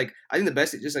functional. It's like I think the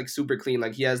best is just like super clean.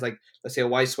 Like he has like let's say a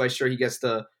white sweatshirt, he gets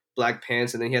the black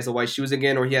pants, and then he has the white shoes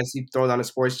again, or he throws on a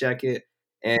sports jacket,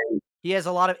 and He has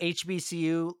a lot of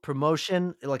HBCU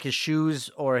promotion, like his shoes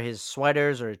or his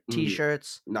sweaters or mhm.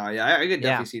 T-shirts. Nah, yeah, I could Yeah.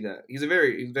 definitely see that. He's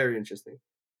very interesting.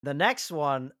 The next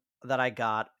one that I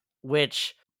got,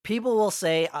 which people will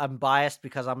say I'm biased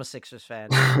because I'm a Sixers fan,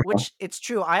 which it's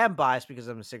true. I am biased because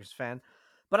I'm a Sixers fan,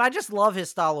 but I just love his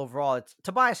style overall. It's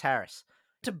Tobias Harris.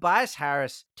 Tobias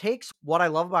Harris takes what I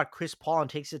love about Chris Paul and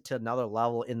takes it to another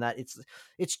level in that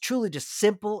it's truly just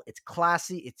simple, it's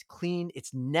classy, it's clean,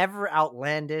 it's never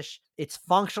outlandish, it's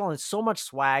functional, and it's so much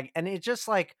swag, and it just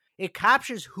like it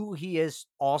captures who he is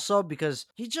also because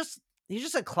he's just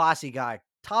a classy guy,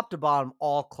 top to bottom,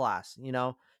 all class,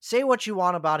 Say what you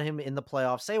want about him in the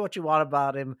playoffs, say what you want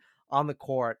about him on the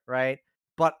court, right?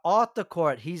 But off the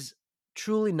court, he's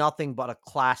truly nothing but a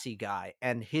classy guy,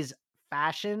 and his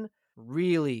fashion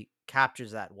really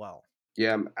captures that well.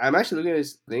 Yeah, I'm actually looking at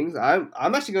his things. I'm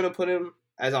actually gonna put him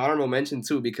as an honorable mention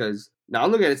too because now I'm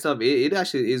looking at his stuff. It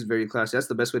actually is very classy. That's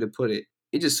the best way to put it.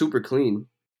 It's just super clean.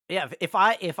 Yeah, if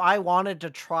I wanted to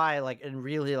try like and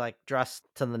really like dress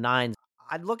to the nines,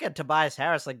 I'd look at Tobias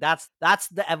Harris. Like that's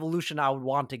the evolution I would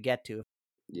want to get to.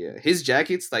 Yeah, his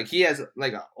jackets like he has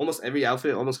like almost every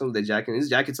outfit almost comes with a jacket. His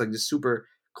jacket's like just super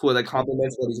cool. Like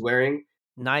complements what he's wearing.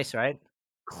 Nice, right?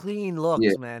 Clean Yeah,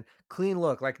 looks, man. Clean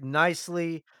look, like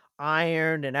nicely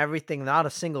ironed and everything, not a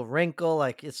single wrinkle.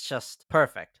 Like it's just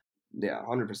perfect. yeah,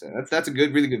 100%. That's a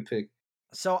good, really good pick.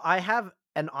 So I have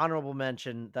an honorable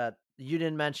mention that you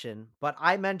didn't mention, but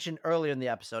I mentioned earlier in the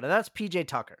episode, and that's PJ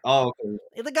Tucker. Oh,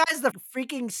 okay. The guy's the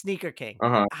freaking sneaker king. Uh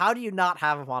huh. How do you not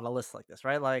have him on a list like this,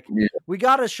 right? Like, Yeah, we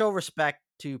got to show respect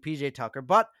to PJ Tucker,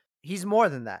 but he's more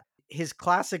than that. His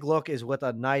classic look is with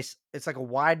it's like a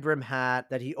wide brim hat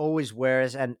that he always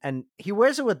wears, and he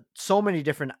wears it with so many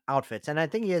different outfits, and I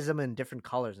think he has them in different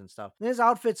colors and stuff. And his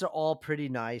outfits are all pretty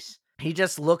nice. He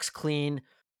just looks clean.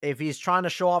 If he's trying to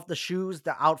show off the shoes,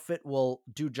 the outfit will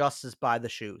do justice by the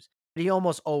shoes. He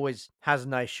almost always has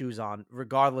nice shoes on,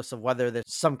 regardless of whether they're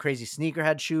some crazy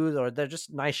sneakerhead shoes or they're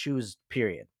just nice shoes,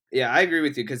 period. yeah, I agree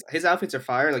with you because his outfits are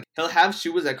fire. Like he'll have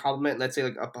shoes that complement, let's say,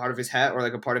 like a part of his hat or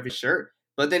like a part of his shirt.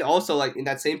 But then also, like in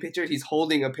that same picture, he's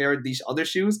holding a pair of these other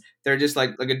shoes. They're just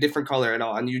like a different color and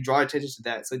all, and you draw attention to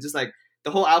that. So it's just like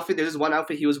the whole outfit. There's this one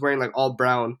outfit he was wearing like all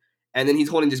brown, and then he's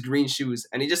holding just green shoes,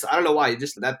 and he just I don't know why.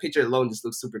 Just that picture alone just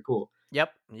looks super cool.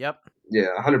 Yep. Yeah,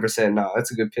 100%. No,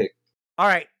 that's a good pick. All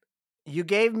right. You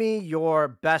gave me your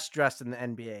best dressed in the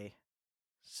NBA.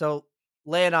 So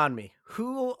lay it on me.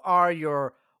 Who are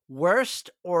your worst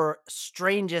or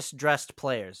strangest dressed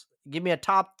players? Give me a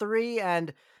top three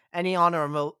and any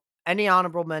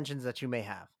honorable mentions that you may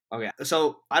have. Okay,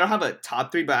 so I don't have a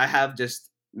top three, but I have just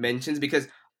mentions because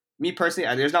me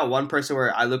personally, there's not one person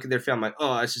where I look at their film I'm like,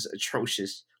 oh, it's just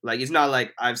atrocious. Like it's not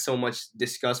like I have so much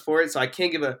disgust for it, so I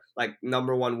can't give a like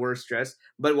number one worst dress.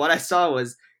 But what I saw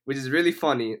was, which is really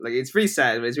funny. Like it's pretty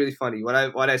sad, but it's really funny. What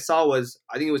I saw was,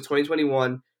 I think it was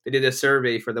 2021. They did a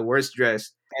survey for the worst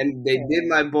dress, and they did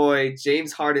my boy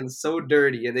James Harden so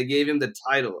dirty, and they gave him the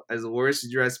title as worst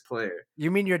dressed player. You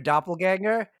mean your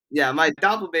doppelganger? Yeah, my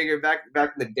doppelganger back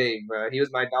in the day, bro. He was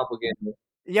my doppelganger.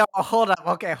 Yo, hold up.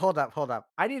 Okay, hold up, hold up.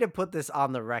 I need to put this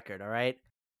on the record, all right?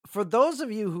 For those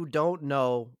of you who don't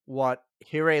know what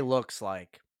Hire looks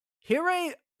like,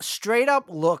 Hire straight up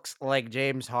looks like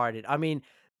James Harden. I mean,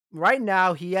 right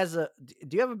now he has a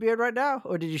do you have a beard right now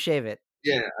or did you shave it?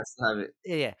 Yeah, I still have it.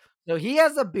 Yeah. So he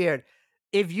has a beard.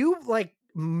 If you like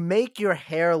make your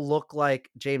hair look like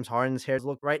James Harden's hair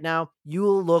look right now, you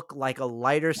will look like a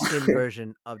lighter skinned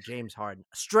version of James Harden.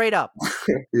 Straight up.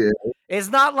 Yeah. It's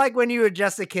not like when you were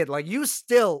just a kid. Like you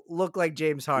still look like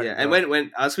James Yeah, Harden, and bro.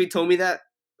 when Aswi told me that,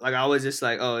 like I was just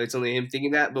like, oh, it's only him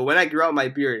thinking that. But when I grew out my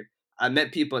beard, I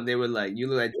met people and they were like, "You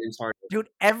look like James Harden." Dude,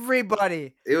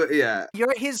 everybody. Yeah,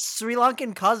 You're his Sri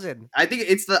Lankan cousin. I think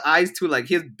it's the eyes too. Like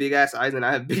he has big ass eyes and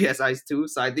I have big ass eyes too.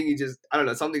 So I think he just, I don't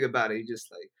know, something about it. He just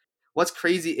like, what's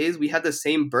crazy is we had the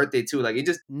same birthday too. Like it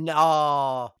just,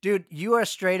 No. Dude, you are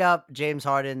straight up James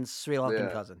Harden's Sri Lankan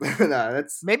yeah, cousin. nah,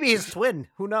 that's Maybe his twin.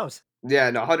 Who knows? yeah,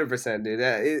 no, 100%,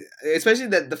 dude. Especially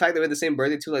that the fact that we had the same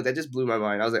birthday too, like that just blew my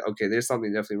mind. I was like, okay, there's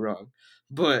something definitely wrong.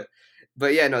 But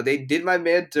but yeah, no, they did my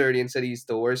man dirty and said he's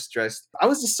the worst dressed. I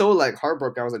was just so like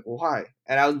heartbroken. I was like, why?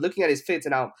 And I was looking at his fits,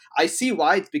 and I see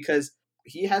why. It's because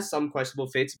he has some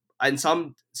questionable fits, and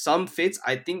some fits.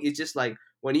 I think it's just like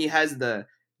when he has the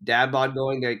dad bod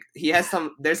going, like he has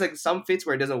some. There's like some fits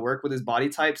where it doesn't work with his body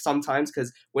type sometimes.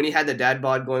 Because when he had the dad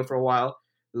bod going for a while,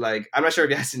 like I'm not sure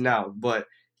if he has it now, but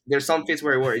there's some fits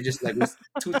where it just like was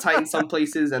too tight in some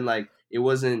places and like it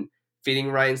wasn't fitting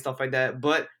right and stuff like that.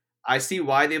 But I see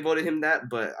why they voted him that,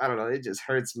 but I don't know. It just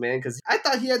hurts, man. Because I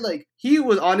thought he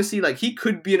was honestly like he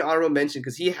could be an honorable mention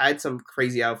because he had some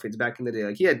crazy outfits back in the day.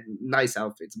 Like he had nice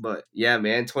outfits, but yeah,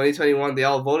 man. 2021, they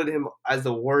all voted him as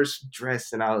the worst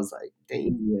dressed, and I was like,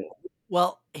 dang.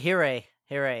 Well, Hire.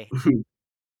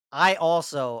 I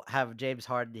also have James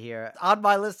Harden here on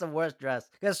my list of worst dressed.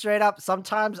 Because straight up,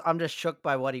 sometimes I'm just shook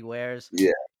by what he wears.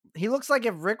 Yeah. He looks like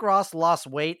if Rick Ross lost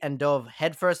weight and dove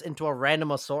headfirst into a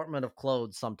random assortment of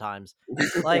clothes sometimes.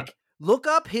 Like, look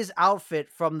up his outfit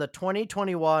from the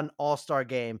 2021 All-Star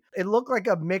game. It looked like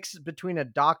a mix between a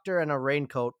doctor and a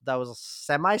raincoat that was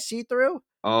semi see-through,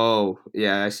 Oh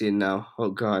yeah, I see it now.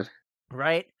 Oh god.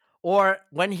 right? Or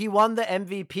when he won the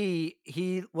MVP,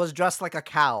 he was dressed like a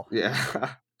cow. Yeah.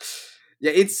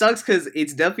 Yeah, it sucks because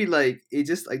it's definitely like it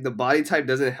just like the body type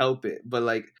doesn't help it, but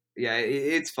like yeah,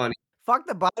 it's funny. Fuck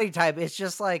the body type. It's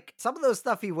just like some of those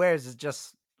stuff he wears is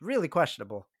just really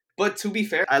questionable. But to be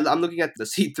fair, I'm looking at the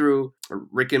see-through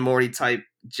Rick and Morty type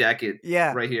jacket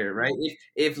Yeah. right here, right?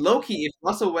 If Loki, if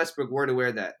Russell Westbrook were to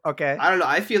wear that, Okay. I don't know.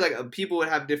 I feel like people would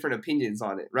have different opinions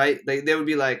on it, right? They would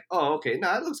be like, "Oh, okay,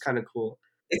 nah, that looks kind of cool."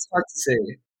 It's hard to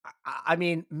say. I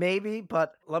mean, maybe,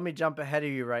 but let me jump ahead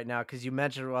of you right now because you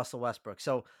mentioned Russell Westbrook.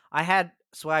 So I had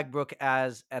Swagbrook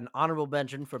as an honorable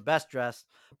mention for best dressed,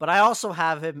 but I also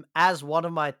have him as one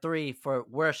of my three for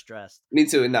worst dressed. Me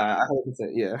too. Nah,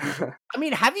 100%. Yeah, I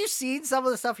mean, have you seen some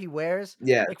of the stuff he wears?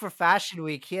 yeah. Like for Fashion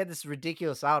Week, he had this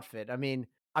ridiculous outfit. I mean,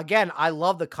 again, I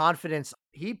love the confidence.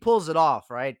 He pulls it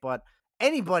off, right? But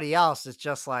anybody else is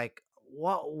just like,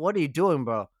 what are you doing,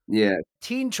 bro? Yeah.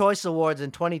 Teen Choice Awards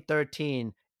in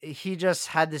 2013, he just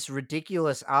had this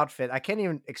ridiculous outfit. I can't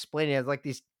even explain it. It's like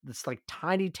this like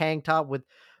tiny tank top with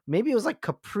maybe it was like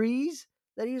capris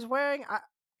that he was wearing.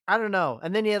 I don't know.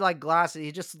 And then he had like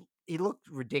glasses. He looked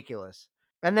ridiculous.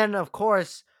 And then of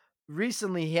course,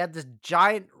 recently he had this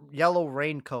giant yellow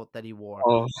raincoat that he wore.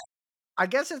 Oh, I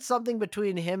guess it's something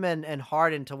between him and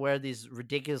Harden to wear these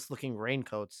ridiculous looking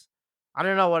raincoats. I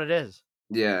don't know what it is.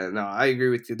 yeah. No, I agree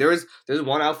with you. There's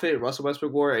one outfit Russell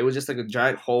Westbrook wore. It was just like a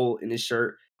giant hole in his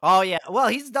shirt. Oh yeah. Well,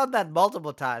 he's done that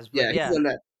multiple times, but Yeah, he's yeah. done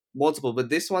that multiple, but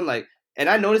this one, like, and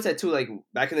I noticed that too. Like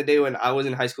back in the day when I was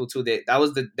in high school too, there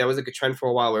was like a trend for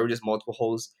a while where it was just multiple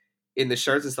holes in the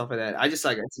shirts and stuff like that. I just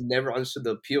never understood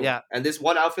the appeal. Yeah. And this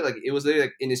one outfit, like, it was literally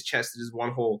like in his chest, just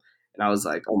one hole, and I was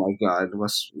like, oh my god,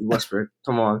 Westbrook,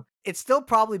 come on. It's still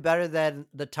probably better than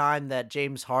the time that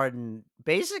James Harden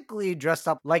basically dressed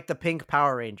up like the Pink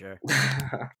Power Ranger.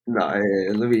 No,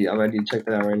 let me. I'm ready to check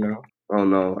that out right now. Oh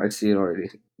no, I see it already.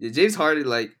 Yeah, James Harden,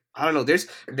 like, I don't know.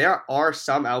 There are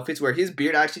some outfits where his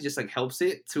beard actually just like helps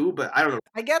it too, but I don't know.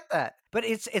 I get that. But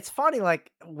it's funny,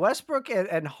 like Westbrook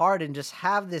and Harden just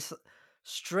have this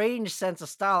strange sense of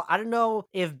style. I don't know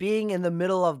if being in the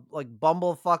middle of like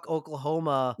bumblefuck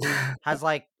Oklahoma has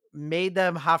like made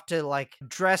them have to like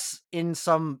dress in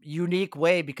some unique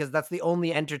way because that's the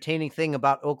only entertaining thing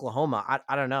about Oklahoma.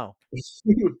 I don't know.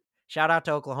 Shout out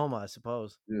to Oklahoma, I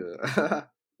suppose. Yeah.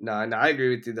 No, I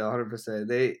agree with you though, 100%.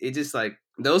 It just like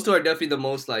those two are definitely the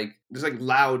most like just like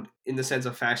loud in the sense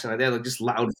of fashion. Like they're like just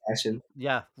loud fashion.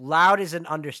 Yeah, loud is an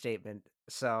understatement.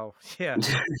 So, yeah.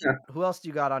 Who else do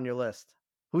you got on your list?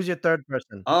 Who's your third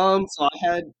person? So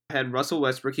I had Russell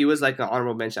Westbrook. He was like an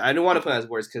honorable mention. I didn't want to put him as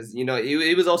worst because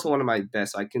it was also one of my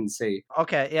best. So I couldn't say.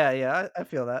 Okay, yeah, I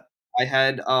feel that. I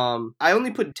had I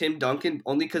only put Tim Duncan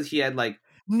only because he had like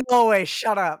No way!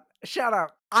 Shut up!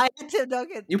 I had Tim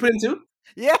Duncan. you put him too.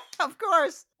 Yeah, of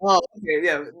course. Oh, okay,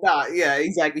 yeah, nah, yeah,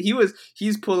 exactly.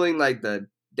 He's pulling like the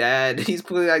dad. He's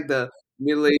pulling like the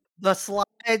middle age. The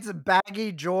slides,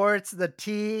 baggy jorts, the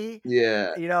tee,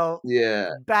 Yeah, yeah.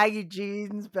 baggy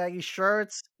jeans, baggy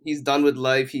shirts. He's done with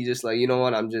life. He just like, you know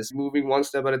what? I'm just moving one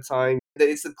step at a time.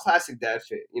 It's a classic dad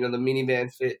fit. The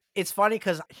minivan fit. It's funny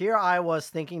because here I was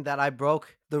thinking that I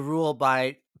broke the rule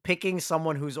by picking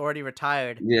someone who's already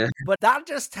retired. Yeah. But that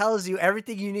just tells you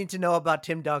everything you need to know about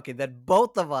Tim Duncan, that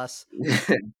both of us,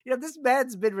 this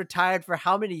man's been retired for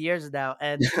how many years now?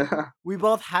 And we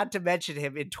both had to mention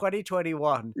him in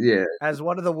 2021 Yeah. as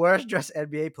one of the worst dressed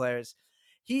NBA players.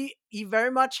 He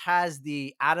very much has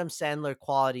the Adam Sandler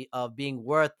quality of being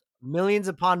worth millions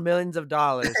upon millions of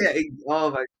dollars,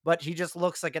 Oh my. but he just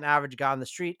looks like an average guy on the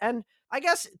street. And I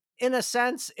guess in a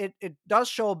sense, it does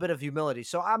show a bit of humility.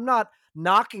 So I'm not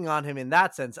knocking on him in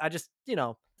that sense. I just,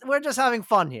 we're just having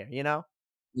fun here,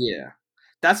 Yeah.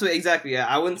 That's what exactly. Yeah,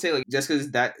 I wouldn't say like just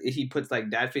because that he puts like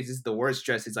dad face is the worst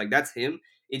dress. It's like that's him.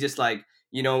 It just like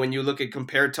when you look at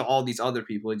compared to all these other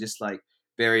people, it just like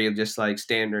very just like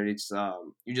standard. It's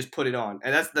you just put it on,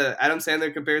 and that's the Adam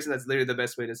Sandler comparison. That's literally the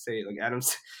best way to say it. Like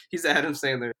he's the Adam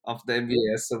Sandler of the NBA.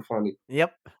 That's so funny.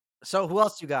 Yep. So who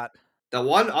else you got? The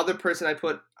one other person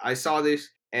I saw this,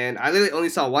 and I literally only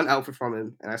saw one outfit from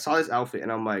him, and I saw this outfit,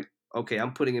 and I'm like, okay,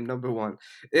 I'm putting him number one.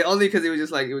 Only because it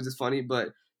was just funny, but.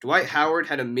 Dwight Howard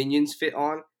had a Minions fit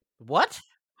on. What?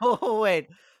 Oh, wait.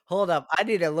 Hold up. I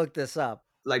need to look this up.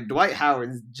 Like, Dwight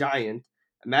Howard is giant.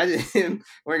 Imagine him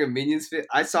wearing a Minions fit.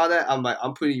 I saw that. I'm like,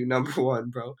 I'm putting you number one,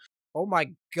 bro. Oh,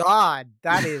 my God.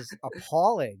 That is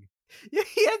appalling. He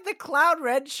has the cloud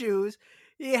red shoes.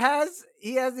 He has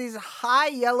these high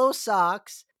yellow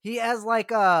socks. He has like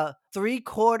a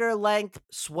 3/4 length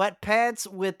sweatpants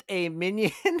with a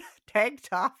Minion tank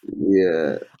top.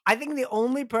 Yeah. I think the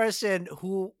only person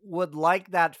who would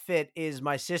like that fit is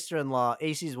my sister-in-law,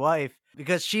 AC's wife,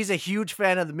 because she's a huge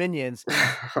fan of the Minions.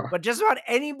 But just about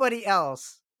anybody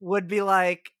else would be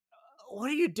like, what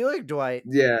are you doing, Dwight?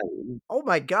 Yeah. Oh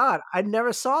my God. I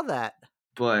never saw that.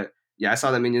 But yeah, I saw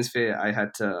the Minions fit. I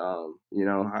had to,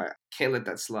 I can't let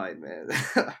that slide, man.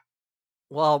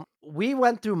 Well, we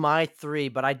went through my three,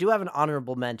 but I do have an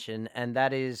honorable mention, and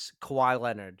that is Kawhi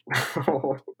Leonard.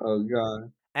 Oh,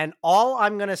 God. And all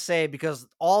I'm going to say, because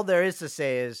all there is to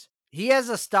say is, he has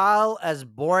a style as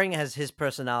boring as his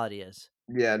personality is.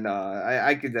 Yeah, no,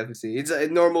 I could definitely see. It's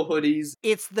normal hoodies.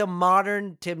 It's the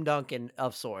modern Tim Duncan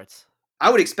of sorts. I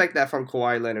would expect that from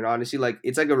Kawhi Leonard, honestly. Like,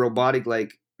 it's like a robotic,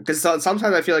 like, because sometimes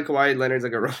I feel like Kawhi Leonard's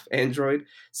like a rough android.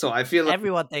 So I feel like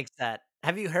everyone thinks that.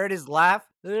 Have you heard his laugh?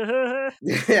 Yeah.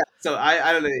 So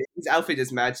I don't know. His outfit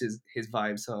just matches his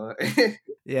vibe. So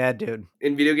yeah, dude.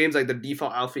 In video games, like the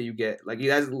default outfit you get, like he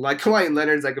has like Kawhi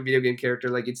Leonard's like a video game character.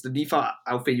 Like it's the default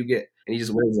outfit you get, and he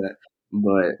just wears that.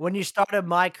 But when you start a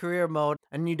My Career mode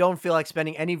and you don't feel like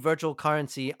spending any virtual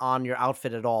currency on your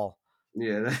outfit at all.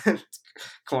 Yeah, that's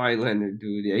Kawhi Leonard,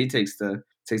 dude. Yeah, he takes the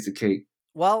cake.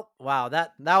 Well, wow,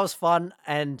 that was fun.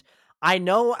 And I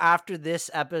know after this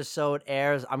episode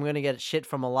airs, I'm going to get shit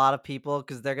from a lot of people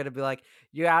because they're going to be like,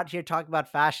 you're out here talking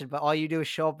about fashion, but all you do is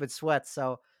show up in sweats.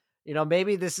 So,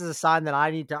 maybe this is a sign that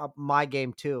I need to up my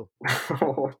game too.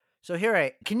 So,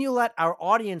 Hire, can you let our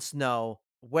audience know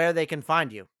where they can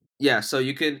find you? Yeah, so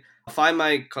you could find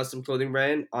my custom clothing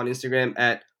brand on Instagram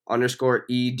at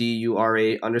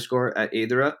 _EDURA_ at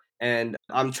Adura. And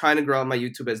I'm trying to grow out my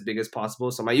YouTube as big as possible.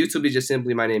 So my YouTube is just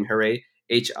simply my name, Hirey,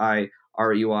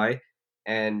 HIREY.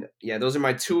 And yeah, those are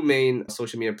my two main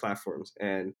social media platforms.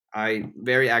 And I'm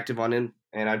very active on them.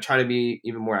 And I try to be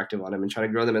even more active on them and try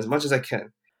to grow them as much as I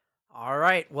can. All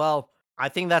right. Well, I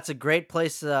think that's a great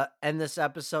place to end this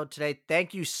episode today.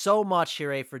 Thank you so much,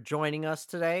 Hirey, for joining us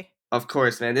today. Of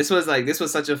course, man. This was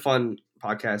such a fun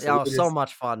podcast. Yeah, it was so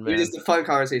much fun, man. It was just a fun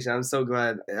conversation. I'm so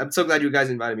glad you guys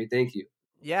invited me. Thank you.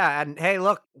 Yeah, and hey,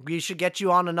 look, we should get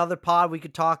you on another pod. We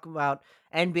could talk about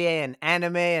NBA and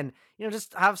anime and,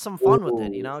 just have some fun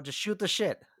with it, just shoot the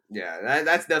shit. Yeah,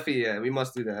 that's definitely, we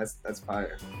must do that. That's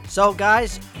fire. So,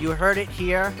 guys, you heard it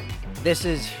here. This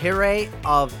is Hirey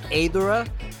of Adura.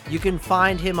 You can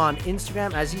find him on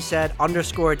Instagram, as he said,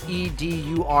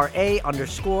 _EDURA_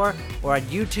 or at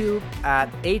YouTube at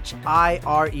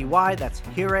HIREY. That's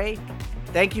Hirey.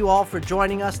 Thank you all for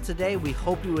joining us today. We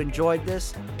hope you enjoyed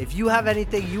this. If you have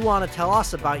anything you want to tell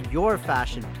us about your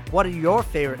fashion, what are your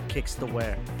favorite kicks to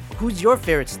wear? Who's your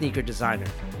favorite sneaker designer?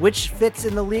 Which fits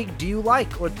in the league do you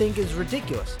like or think is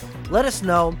ridiculous? Let us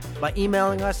know by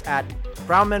emailing us at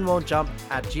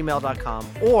brownmenwon'tjump@gmail.com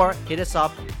or hit us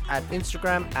up at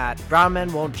Instagram at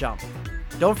brownmenwon'tjump.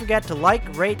 Don't forget to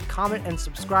like, rate, comment, and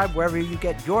subscribe wherever you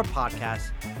get your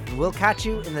podcasts, and we'll catch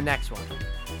you in the next one.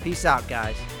 Peace out,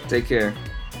 guys. Take care.